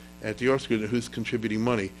shots at the art school who's contributing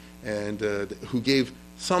money and who gave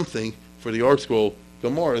something for the art school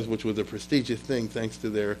Gemaras, which was a prestigious thing thanks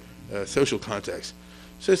to their social context.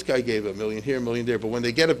 So this guy gave $1 million here, $1 million there, but when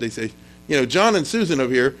they get up, they say, John and Susan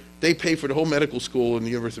over here, they pay for the whole medical school in the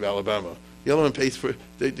University of Alabama. The other one pays for,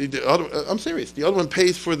 I'm serious, the other one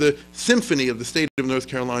pays for the symphony of the state of North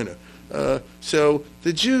Carolina. So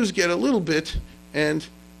the Jews get a little bit, and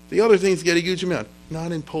the other things get a huge amount.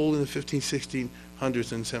 Not in Poland in the 1500s,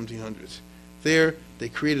 1600s, and 1700s. There, they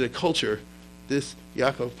created a culture. This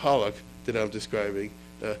Yaakov Pollock that I'm describing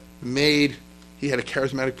he had a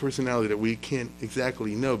charismatic personality that we can't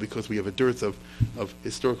exactly know because we have a dearth of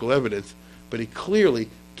historical evidence, but he clearly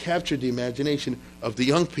captured the imagination of the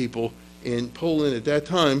young people in Poland at that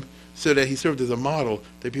time, so that he served as a model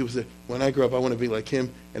that people said, when I grow up, I want to be like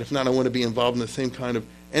him, and if not, I want to be involved in the same kind of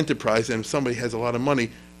enterprise, and if somebody has a lot of money,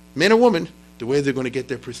 man or woman, the way they're going to get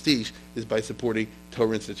their prestige is by supporting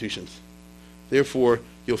Torah institutions. Therefore,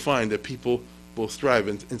 you'll find that people will strive,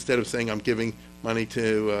 and instead of saying, I'm giving money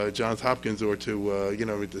to Johns Hopkins or to,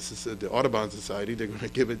 the Audubon Society, they're going to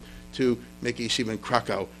give it to make a yeshiva in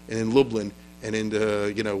Krakow and in Lublin and in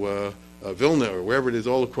Vilna or wherever it is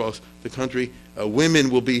all across the country. Women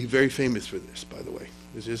will be very famous for this, by the way.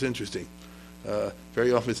 It's just interesting.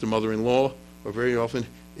 Very often it's the mother-in-law, or very often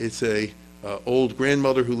it's a old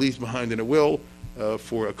grandmother who leaves behind in a will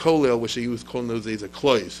for a kollel, which they used to call in those days a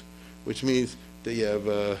klois, which means that you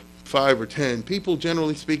have 5 or 10 people,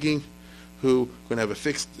 generally speaking, who are going to have a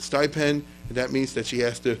fixed stipend, and that means that she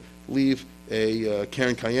has to leave a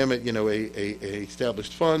Karen Kayemet, a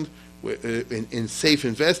established fund in safe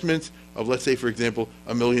investments of, let's say, for example,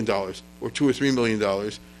 $1 million or $2 or $3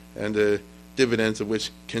 million, and dividends of which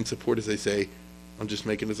can support, as they say, I'm just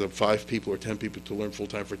making this up, 5 people or 10 people to learn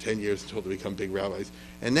full-time for 10 years until they become big rabbis.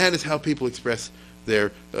 And that is how people express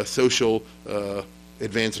their social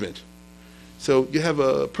advancement. So you have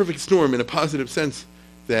a perfect storm in a positive sense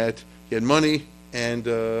that you had money and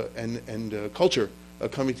culture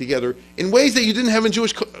coming together in ways that you didn't have in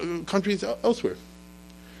Jewish countries elsewhere.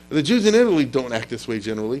 The Jews in Italy don't act this way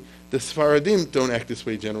generally. The Sephardim don't act this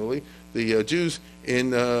way generally. The Jews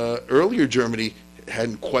in earlier Germany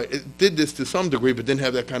did this to some degree, but didn't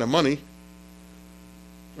have that kind of money.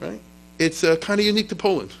 Right? It's kind of unique to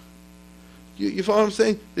Poland. You follow what I'm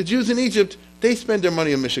saying? The Jews in Egypt, they spend their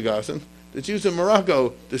money on Mishigasin. The Jews in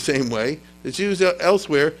Morocco, the same way. The Jews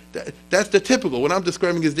elsewhere, that's the typical. What I'm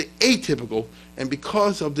describing is the atypical. And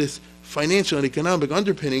because of this financial and economic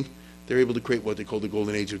underpinning, they're able to create what they call the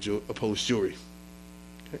golden age of Polish Jewry.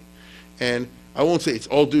 Okay? And I won't say it's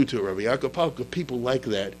all due to Rabbi Yaakov Pollock, but people like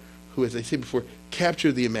that who, as I said before,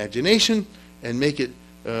 capture the imagination and make it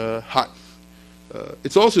hot.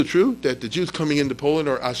 It's also true that the Jews coming into Poland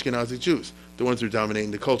are Ashkenazi Jews, the ones who are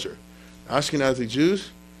dominating the culture. Ashkenazi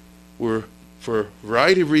Jews were, for a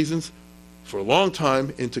variety of reasons, for a long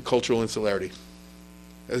time into cultural insularity.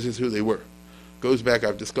 That's just who they were. Goes back,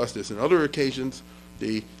 I've discussed this in other occasions,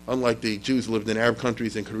 unlike the Jews who lived in Arab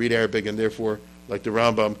countries and could read Arabic, and therefore, like the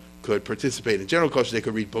Rambam, could participate in general culture, they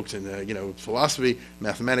could read books in philosophy,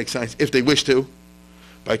 mathematics, science, if they wished to.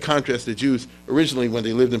 By contrast, the Jews, originally when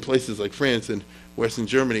they lived in places like France and Western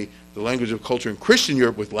Germany, the language of culture in Christian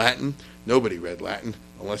Europe was Latin. Nobody read Latin,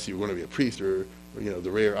 unless you were going to be a priest or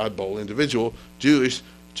the rare oddball individual. Jewish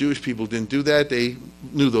people didn't do that. They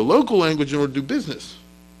knew the local language in order to do business.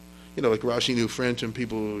 Like Rashi knew French and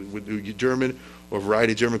people would do German, or a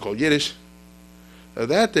variety of German called Yiddish.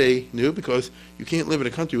 That they knew because you can't live in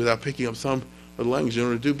a country without picking up some of the language in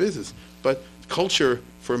order to do business. But culture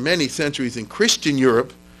for many centuries in Christian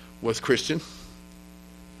Europe was Christian.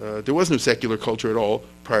 There was no secular culture at all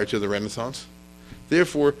prior to the Renaissance.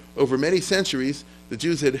 Therefore, over many centuries, the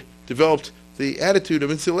Jews had developed the attitude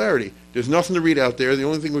of insularity. There's nothing to read out there. The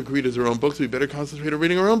only thing we can read is our own books. We better concentrate on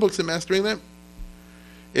reading our own books and mastering them.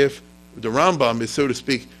 If the Rambam is, so to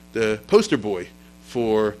speak, the poster boy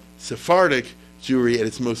for Sephardic Jewry at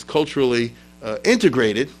its most culturally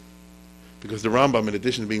integrated, because the Rambam, in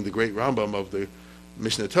addition to being the great Rambam of the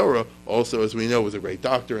Mishnah Torah, also, as we know, was a great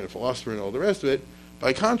doctor and a philosopher and all the rest of it.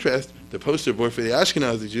 By contrast, the poster boy for the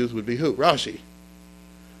Ashkenazi Jews would be who? Rashi,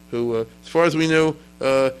 who, as far as we know,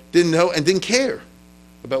 didn't know and didn't care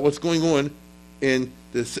about what's going on in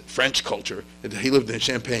this French culture. He lived in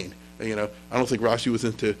Champagne. I don't think Rashi was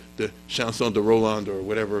into the Chanson de Roland or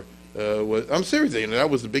whatever. I'm serious. That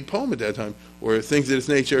was the big poem at that time, or things of this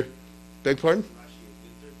nature. Beg pardon?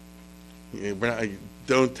 Yeah,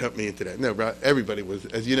 don't tempt me into that. No, everybody was,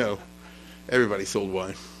 as you know, everybody sold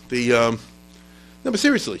wine. No, but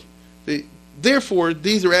seriously, therefore,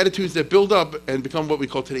 these are attitudes that build up and become what we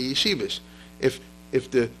call today yeshivish. If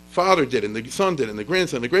the father did, and the son did, and the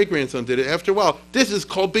grandson, the great-grandson did it, after a while, this is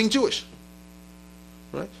called being Jewish.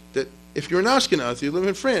 right? That if you're an Ashkenazi, you live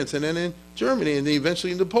in France, and then in Germany, and then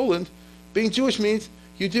eventually into Poland, being Jewish means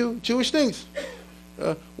you do Jewish things.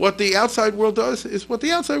 What the outside world does is what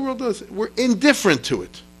the outside world does. We're indifferent to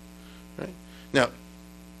it, right? Now,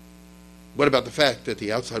 what about the fact that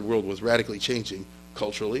the outside world was radically changing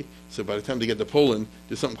culturally? So by the time they get to Poland,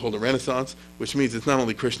 there's something called a Renaissance, which means it's not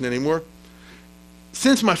only Christian anymore.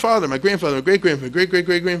 Since my father, my grandfather, my great-grandfather,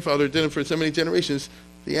 great-great-great-grandfather did it for so many generations,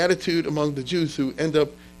 the attitude among the Jews who end up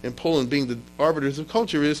in Poland being the arbiters of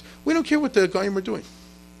culture is, we don't care what the Goyim are doing.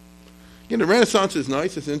 You know, the Renaissance is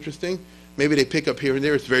nice, it's interesting. Maybe they pick up here and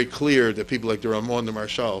there. It's very clear that people like the Ramon de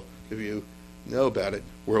Marshall, if you know about it,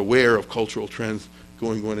 were aware of cultural trends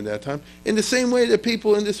going on in that time. In the same way that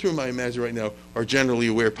people in this room, I imagine right now, are generally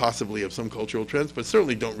aware possibly of some cultural trends, but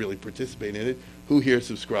certainly don't really participate in it. Who here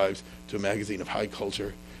subscribes to a magazine of high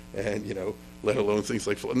culture and, you know, let alone things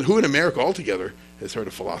like, and who in America altogether has heard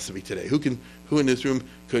of philosophy today? Who in this room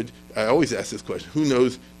could, I always ask this question, who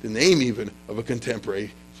knows the name even of a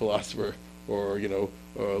contemporary philosopher or, you know,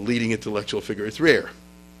 leading intellectual figure? It's rare,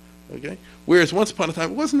 okay? Whereas once upon a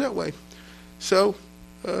time, it wasn't that way. So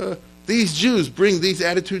these Jews bring these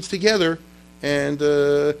attitudes together, and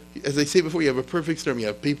as I say before, you have a perfect storm. You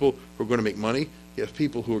have people who are going to make money. You have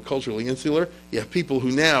people who are culturally insular. You have people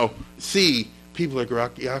who now see people like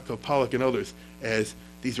Yaakov Pollock and others as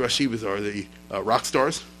these Rashivas are the rock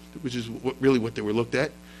stars, which is really what they were looked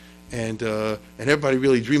at. And everybody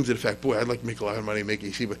really dreams of the fact, boy, I'd like to make a lot of money, make a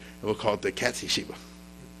yeshiva, and we'll call it the Katz Yeshiva. You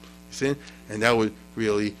see? And that would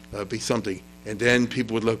really be something. And then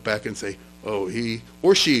people would look back and say, oh, he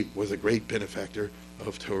or she was a great benefactor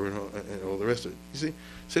of Torah and all the rest of it. You see?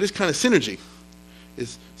 So this kind of synergy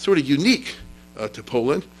is sort of unique to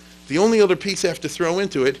Poland. The only other piece I have to throw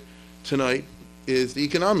into it tonight is the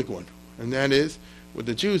economic one. And that is, well,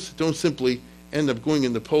 the Jews don't simply end up going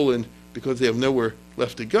into Poland because they have nowhere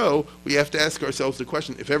left to go. We have to ask ourselves the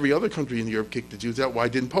question, if every other country in Europe kicked the Jews out, why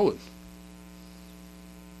didn't Poland?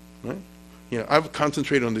 Right? You know, I've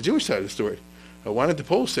concentrated on the Jewish side of the story. Why didn't the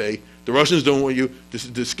Poles say, the Russians don't want you,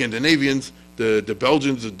 the Scandinavians, the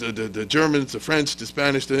Belgians, the Germans, the French, the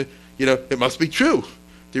Spanish, you know, it must be true.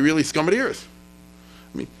 They're really scum of the earth.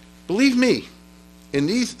 I mean, believe me, in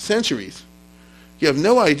these centuries, you have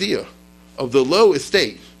no idea of the low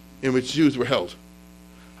estate in which Jews were held.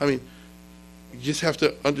 I mean, you just have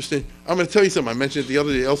to understand. I'm going to tell you something. I mentioned it the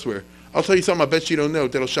other day elsewhere. I'll tell you something I bet you don't know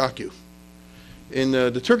that'll shock you. In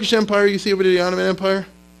the Turkish Empire, you see over there, the Ottoman Empire,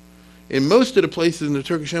 in most of the places in the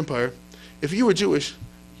Turkish Empire, if you were Jewish,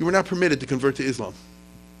 you were not permitted to convert to Islam.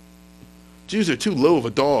 Jews are too low of a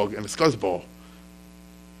dog and a scuzzball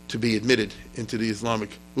to be admitted into the Islamic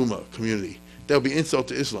Ummah community. That would be insult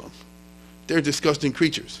to Islam. They're disgusting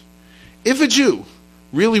creatures. If a Jew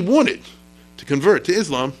really wanted to convert to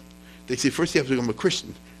Islam, they say first you have to become a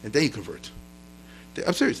Christian, and then you convert.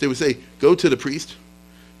 I'm serious. They would say, go to the priest,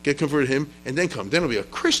 get converted to him, and then come. Then it'll be a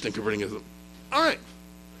Christian converting Islam. All right.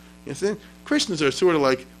 You understand? Christians are sort of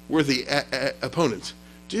like worthy opponents.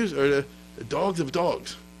 Jews are the dogs of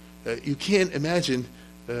dogs. You can't imagine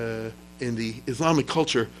in the Islamic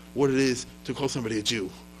culture what it is to call somebody a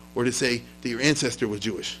Jew or to say that your ancestor was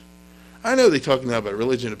Jewish. I know they're talking now about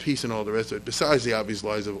religion of peace and all the rest of it, besides the obvious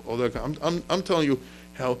lies of all that. I'm telling you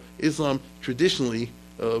how Islam traditionally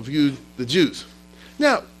viewed the Jews.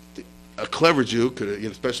 Now, a clever Jew, could, you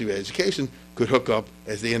know, especially with education, could hook up,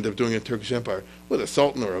 as they end up doing in the Turkish Empire, with a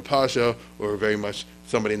sultan or a pasha or very much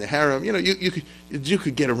somebody in the harem. You know, a Jew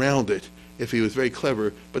could get around it if he was very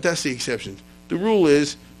clever, but that's the exception. The rule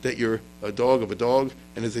is that you're a dog of a dog,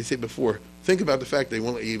 and as I said before, think about the fact they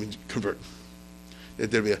won't let you even convert.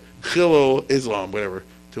 That there'd be a chilul Islam, whatever,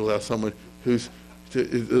 to allow someone who's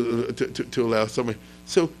to allow someone.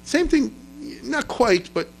 So same thing, not quite,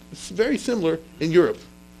 but it's very similar in Europe.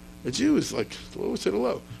 A Jew is like the lowest of the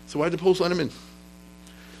low. So why did the Poles let him in?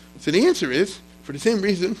 So the answer is for the same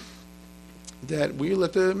reason that we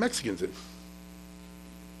let the Mexicans in.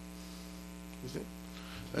 You see?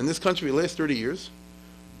 In this country, the last 30 years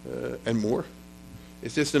and more,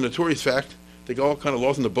 it's just a notorious fact. They got all kind of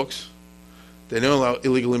laws in the books. They don't allow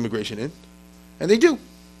illegal immigration in, and they do.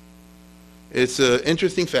 It's an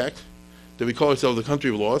interesting fact that we call ourselves a country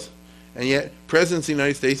of laws, and yet presidents of the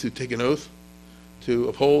United States who take an oath to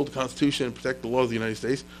uphold the Constitution and protect the laws of the United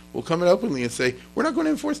States will come out openly and say, we're not going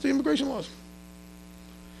to enforce the immigration laws.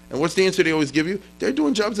 And what's the answer they always give you? They're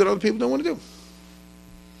doing jobs that other people don't want to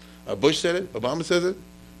do. Bush said it. Obama says it.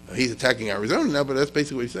 He's attacking Arizona now, but that's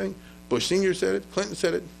basically what he's saying. Bush Sr. said it. Clinton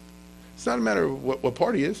said it. It's not a matter of what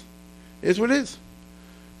party is. It is what it is.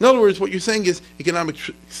 In other words, what you're saying is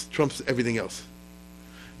economics trumps everything else.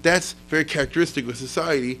 That's very characteristic of a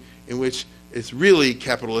society in which it's really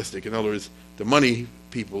capitalistic. In other words, the money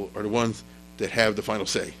people are the ones that have the final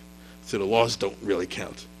say. So the laws don't really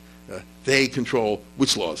count. They control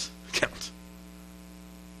which laws count.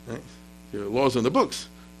 Right? There are laws on the books,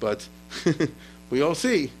 but we all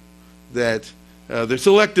see that they're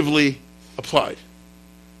selectively applied.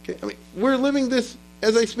 Okay? I mean, we're living this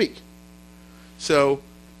as I speak. So,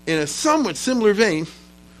 in a somewhat similar vein,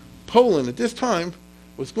 Poland at this time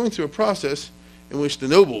was going through a process in which the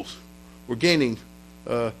nobles were gaining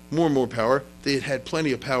more and more power. They had had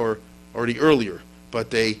plenty of power already earlier, but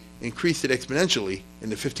they increased it exponentially in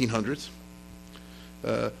the 1500s.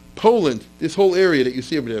 Poland, this whole area that you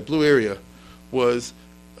see over there, blue area, was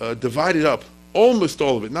divided up, almost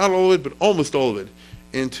all of it, not all of it, but almost all of it,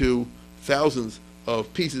 into thousands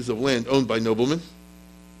of pieces of land owned by noblemen.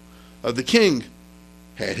 The king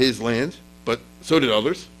had his land, but so did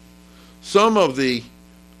others. Some of the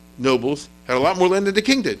nobles had a lot more land than the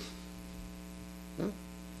king did.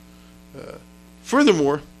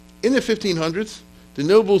 Furthermore, in the 1500s, the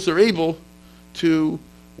nobles are able to,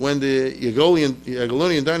 when the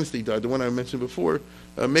Jagiellonian dynasty died, the one I mentioned before,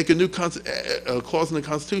 make a new clause in the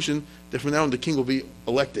Constitution that from now on the king will be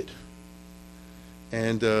elected,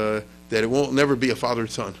 and that it won't never be a father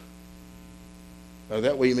and son.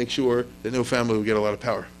 That way you make sure that no family will get a lot of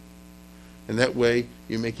power. And that way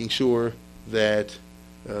you're making sure that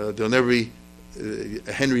there'll never be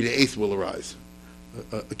Henry VIII will arise,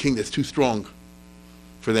 a king that's too strong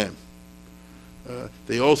for them.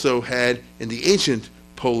 They also had, in the ancient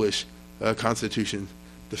Polish constitution,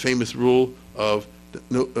 the famous rule of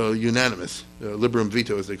unanimous, liberum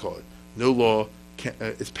veto as they call it. No law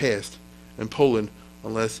is passed in Poland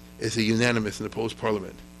unless it's a unanimous in the Polish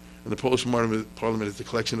parliament. And the Polish parliament is the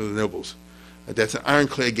collection of the nobles. That's an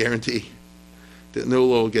ironclad guarantee that no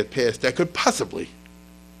law will get passed that could possibly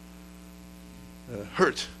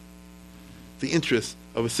hurt the interests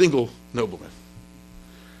of a single nobleman.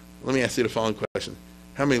 Let me ask you the following question.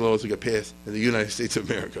 How many laws would get passed in the United States of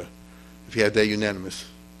America if you had that unanimous?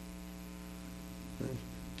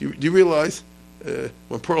 Do you realize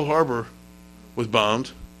when Pearl Harbor was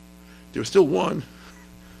bombed, there was still one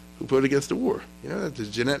who put against the war? You know, that's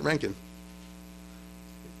Jeanette Rankin.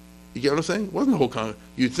 You get what I'm saying? It wasn't the whole Congress.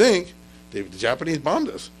 You'd think the Japanese bombed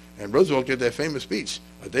us, and Roosevelt gave that famous speech,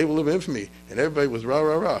 "A day will live in infamy," and everybody was rah,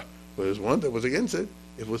 rah, rah. But there's one that was against it.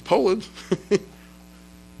 It was Poland.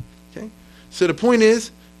 Okay? So the point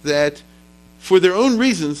is that for their own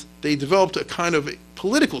reasons, they developed a kind of a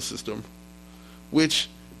political system which,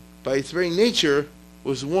 by its very nature,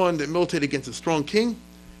 was one that militated against a strong king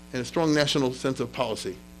and a strong national sense of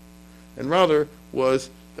policy, and rather was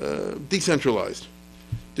decentralized.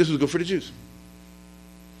 This was good for the Jews.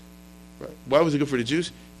 Right. Why was it good for the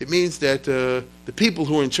Jews? It means that the people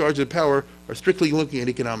who are in charge of the power are strictly looking at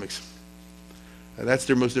economics. And that's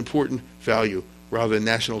their most important value, rather than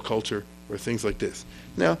national culture or things like this.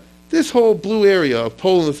 Now, this whole blue area of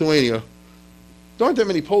Poland and Lithuania, there aren't that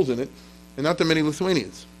many Poles in it, and not that many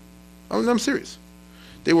Lithuanians. I'm serious.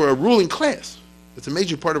 They were a ruling class. It's a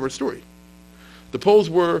major part of our story. The Poles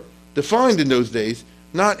were defined in those days,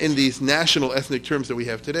 not in these national ethnic terms that we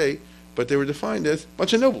have today, but they were defined as a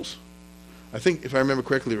bunch of nobles. I think, if I remember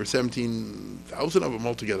correctly, there were 17,000 of them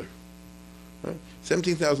altogether. Right?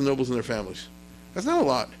 17,000 nobles and their families. That's not a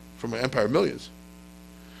lot from an empire of millions.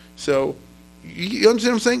 So, you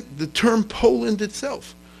understand what I'm saying? The term Poland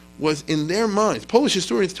itself was in their minds, Polish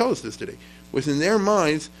historians tell us this today, was in their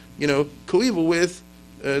minds, coeval with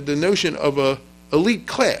the notion of a elite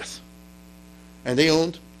class. And they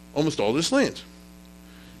owned almost all this land.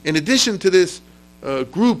 In addition to this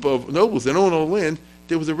group of nobles that owned all the land,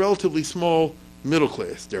 there was a relatively small middle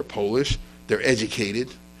class. They're Polish, they're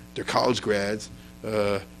educated, they're college grads,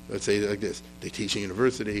 let's say like this, they teach in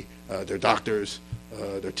university, they're doctors,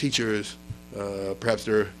 they're teachers, perhaps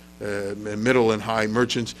they're middle and high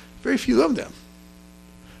merchants, very few of them.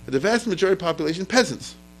 The vast majority of the population,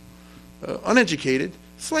 peasants, uneducated,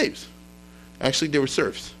 slaves. Actually, they were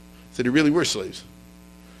serfs, so they really were slaves.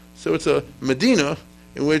 So it's a Medina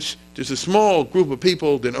in which there's a small group of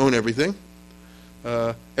people that own everything.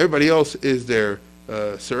 Everybody else is their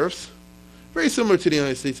serfs, very similar to the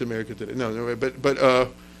United States of America today. No,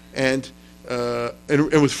 but and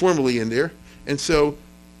was formerly in there. And so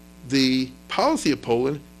the policy of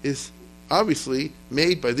Poland is obviously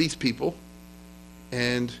made by these people,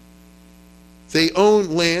 and they own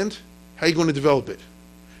land. How are you going to develop it?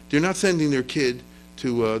 They're not sending their kid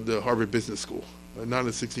to the Harvard Business School, not in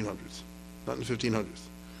the 1600s, not in the 1500s.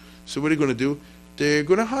 So what are they going to do? They're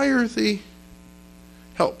going to hire the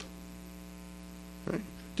help. Right?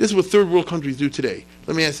 This is what third world countries do today.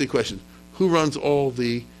 Let me ask you a question. Who runs all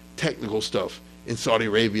the technical stuff in Saudi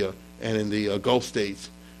Arabia and in the Gulf states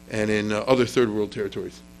and in other third world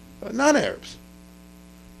territories. Not Arabs,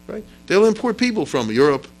 right? They'll import people from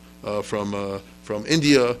Europe, from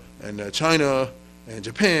India and China and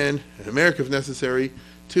Japan and America if necessary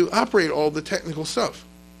to operate all the technical stuff.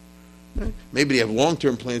 Right? Maybe they have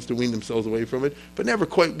long-term plans to wean themselves away from it, but never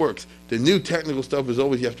quite works. The new technical stuff is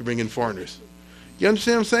always you have to bring in foreigners. You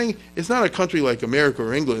understand what I'm saying? It's not a country like America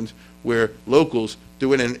or England where locals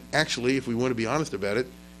do it, and actually, if we want to be honest about it,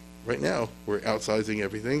 right now we're outsizing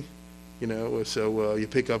everything. So you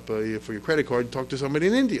pick up for your credit card and talk to somebody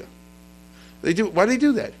in India. They do. Why do they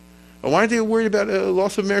do that? Why aren't they worried about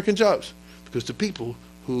loss of American jobs? Because the people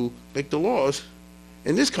who make the laws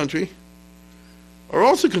in this country are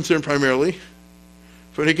also concerned primarily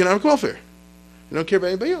for economic welfare. They don't care about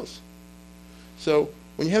anybody else. So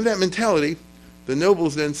when you have that mentality, the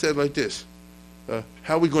nobles then said like this,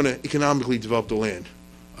 how are we going to economically develop the land?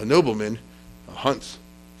 A nobleman hunts,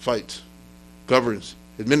 fights, governs,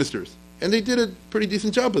 administers. And they did a pretty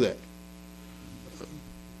decent job of that.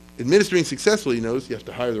 Administering successfully knows you have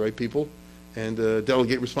to hire the right people and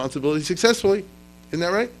delegate responsibility successfully. Isn't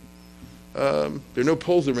that right? There are no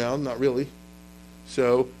polls around, not really.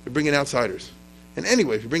 So they're bringing outsiders. And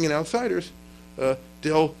anyway, if you bring in outsiders,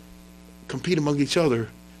 they'll compete among each other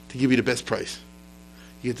to give you the best price.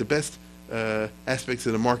 You get the best aspects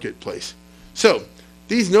of the marketplace. So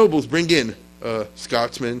these nobles bring in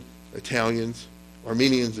Scotsmen, Italians,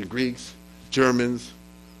 Armenians and Greeks, Germans,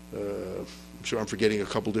 I'm sure I'm forgetting a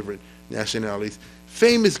couple different nationalities,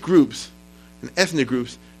 famous groups and ethnic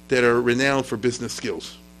groups that are renowned for business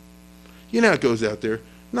skills. You know how it goes out there.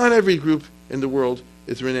 Not every group in the world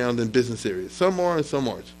is renowned in business areas. Some are and some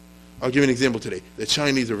aren't. I'll give you an example today. The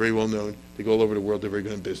Chinese are very well known. They go all over the world. They're very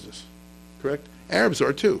good in business. Correct? Arabs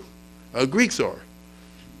are too. Greeks are.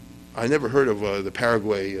 I never heard of the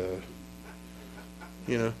Paraguay,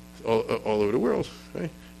 all over the world, right?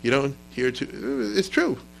 You don't hear it's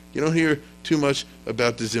true. You don't hear too much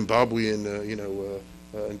about the Zimbabwean,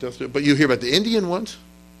 industrial, but you hear about the Indian ones.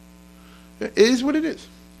 It is what it is.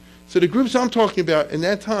 So the groups I'm talking about in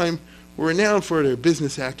that time were renowned for their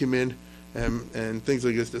business acumen and things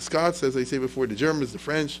like this. The Scots, as I say before, the Germans, the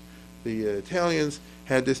French, the Italians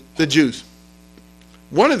had this. The Jews.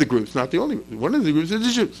 One of the groups, not the only one of the groups is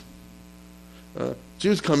the Jews.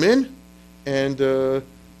 Jews come in, and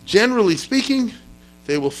generally speaking,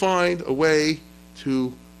 they will find a way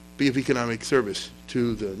to be of economic service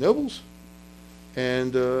to the nobles,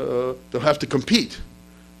 and they'll have to compete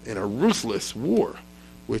in a ruthless war,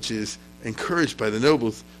 which is encouraged by the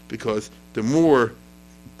nobles because the more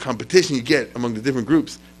competition you get among the different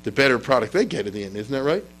groups, the better product they get at the end. Isn't that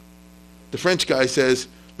right? The French guy says,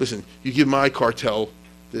 listen, you give my cartel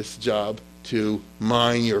this job to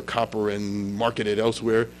mine your copper and market it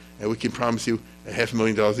elsewhere, and we can promise you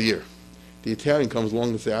 $500,000 a year. The Italian comes along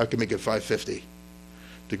and says, I can make it $550,000.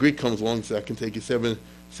 The Greek comes along and says, I can take you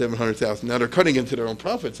 $700,000. Now they're cutting into their own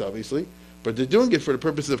profits, obviously, but they're doing it for the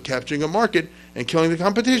purposes of capturing a market and killing the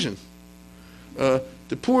competition. The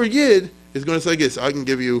poor Yid is going to say this: I can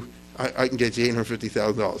get you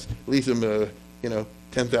 $850,000. At least him,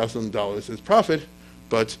 $10,000 as profit,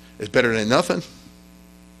 but it's better than nothing.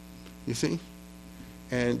 You see,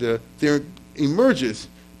 and there emerges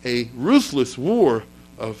a ruthless war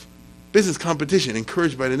of business competition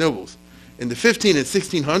encouraged by the nobles. In the 15 and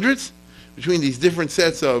 1600s, between these different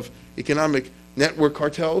sets of economic network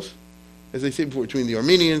cartels, as I said before, between the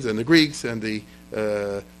Armenians and the Greeks and the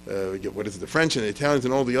the French and the Italians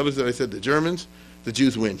and all the others that I said, the Germans, the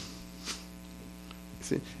Jews win.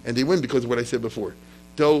 See? And they win because of what I said before.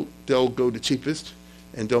 They'll go the cheapest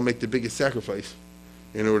and they'll make the biggest sacrifice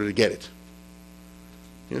in order to get it.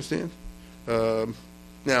 You understand?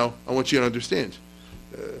 Now, I want you to understand,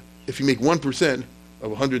 if you make 1%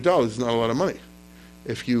 of $100, it's not a lot of money.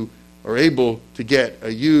 If you are able to get a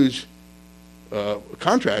huge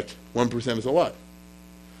contract, 1% is a lot.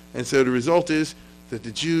 And so the result is that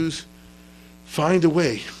the Jews find a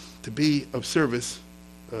way to be of service,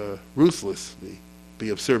 ruthlessly be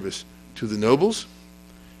of service to the nobles.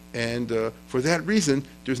 And for that reason,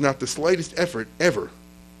 there's not the slightest effort ever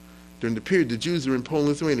during the period the Jews are in Poland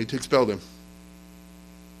and Lithuania to expel them.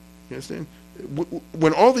 You understand?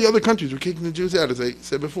 When all the other countries were kicking the Jews out, as I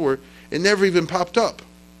said before, it never even popped up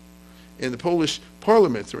in the Polish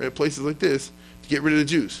parliaments or at places like this to get rid of the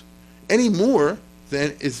Jews. Any more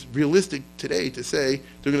than is realistic today to say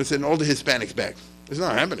they're going to send all the Hispanics back. It's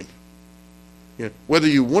not happening. Whether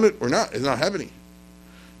you want it or not, it's not happening.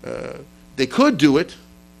 They could do it,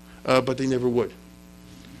 but they never would.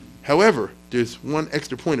 However, there's one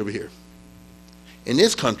extra point over here. In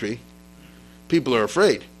this country, people are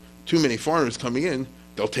afraid too many foreigners coming in,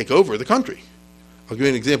 they'll take over the country. I'll give you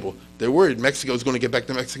an example. They're worried Mexico's going to get back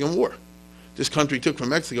the Mexican War. This country took from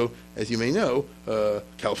Mexico, as you may know,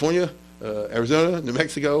 California, Arizona, New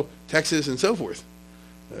Mexico, Texas, and so forth.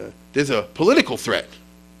 There's a political threat.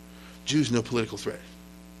 Jews, no political threat.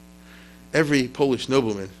 Every Polish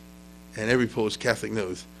nobleman and every Polish Catholic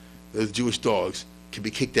knows those Jewish dogs can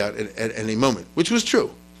be kicked out at any moment, which was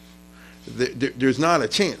true. There's not a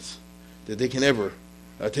chance that they can ever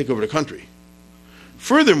take over the country.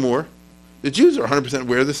 Furthermore, the Jews are 100%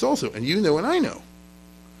 aware of this also, and you know and I know.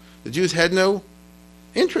 The Jews had no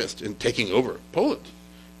interest in taking over Poland.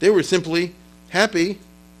 They were simply happy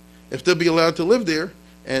if they'll be allowed to live there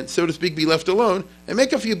and, so to speak, be left alone and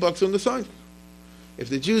make a few bucks on the side. If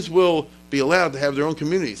the Jews will be allowed to have their own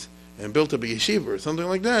communities and built up a yeshiva or something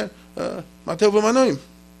like that, ma tov v'manoim.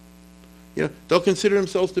 They'll consider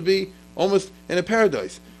themselves to be almost in a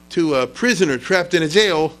paradise. To a prisoner trapped in a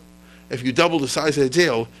jail, if you double the size of the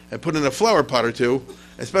jail and put in a flower pot or two,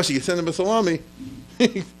 especially you send him a salami,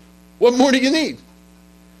 what more do you need?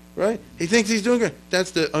 Right? He thinks he's doing good.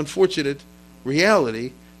 That's the unfortunate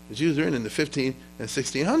reality the Jews are in the 15 and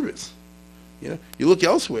 1600s. You look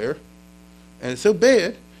elsewhere, and it's so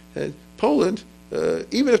bad that Poland,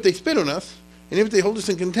 even if they spit on us, and even if they hold us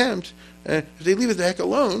in contempt, if they leave us the heck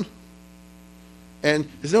alone, and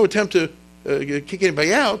there's no attempt to kick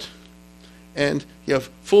anybody out, and you have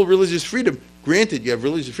full religious freedom. Granted, you have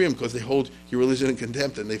religious freedom because they hold your religion in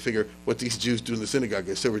contempt, and they figure what these Jews do in the synagogue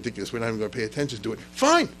is so ridiculous, we're not even going to pay attention to it.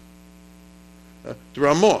 Fine. The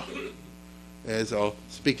Ramah, as I'll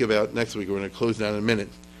speak about next week, we're going to close down in a minute.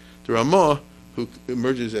 The Ramah, who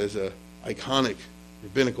emerges as an iconic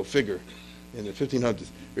rabbinical figure in the 1500s.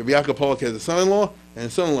 Rabbi Yaakov Pollock has a son-in-law, and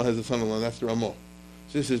his son-in-law has a son-in-law, and that's the Ramah.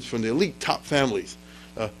 So this is from the elite top families.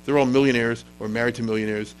 They're all millionaires or married to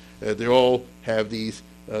millionaires. They all have these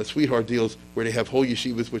sweetheart deals where they have whole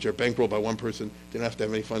yeshivas which are bankrolled by one person. They don't have to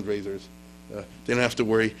have any fundraisers. They don't have to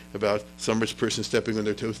worry about some rich person stepping on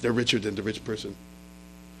their toes. They're richer than the rich person.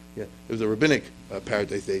 Yeah, there's a rabbinic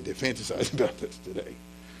paradise. They fantasize about this today.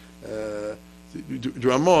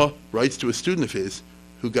 Ramah writes to a student of his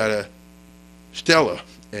who got a stella,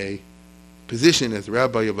 a position as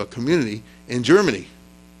rabbi of a community in Germany.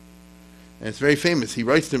 And it's very famous. He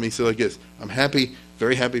writes to me, so like this: I'm happy,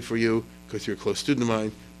 very happy for you, because you're a close student of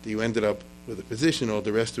mine, that you ended up with a position, all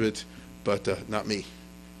the rest of it, but not me.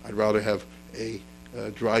 I'd rather have a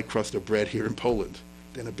dry crust of bread here in Poland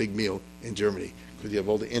than a big meal in Germany, because you have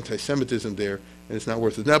all the anti-Semitism there, and it's not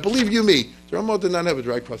worth it. Now, believe you me, Ramah did not have a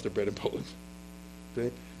dry crust of bread in Poland.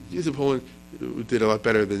 Okay? Jews in Poland did a lot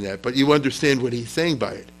better than that, but you understand what he's saying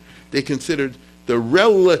by it. They considered the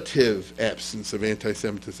relative absence of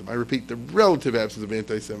anti-Semitism. I repeat, the relative absence of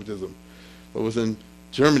anti-Semitism. What was in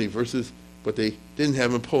Germany versus what they didn't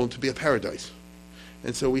have in Poland to be a paradise.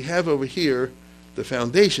 And so we have over here the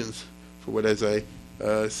foundations for what, as I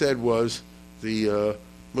said, was the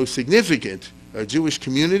most significant Jewish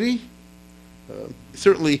community,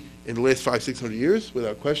 certainly in the last 500-600 years,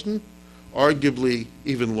 without question, arguably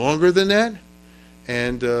even longer than that,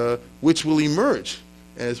 and which will emerge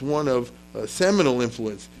as one of seminal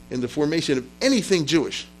influence in the formation of anything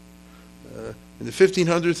Jewish. In the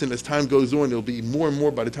 1500s, and as time goes on, there'll be more and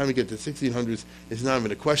more. By the time we get to the 1600s, it's not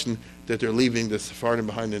even a question that they're leaving the Sephardim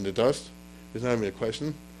behind in the dust. It's not even a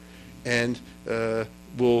question. And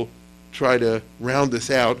we'll try to round this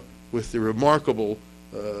out with the remarkable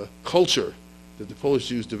culture that the Polish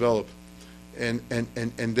Jews develop. And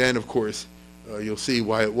then, of course, you'll see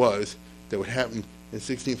why it was that what happened in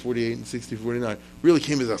 1648 and 1649 really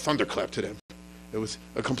came as a thunderclap to them. It was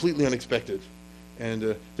completely unexpected.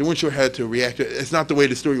 And they weren't sure how to react. It's not the way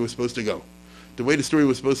the story was supposed to go. The way the story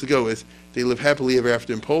was supposed to go is they live happily ever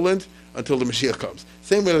after in Poland until the Mashiach comes.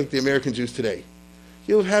 Same way like the American Jews today.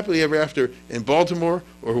 You live happily ever after in Baltimore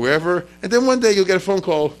or wherever, and then one day you'll get a phone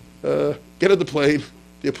call, get on the plane,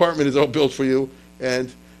 the apartment is all built for you,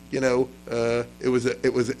 and it was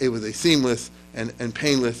a seamless and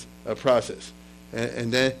painless process.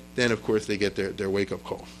 And then of course they get their wake-up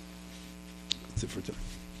call. That's it for tonight.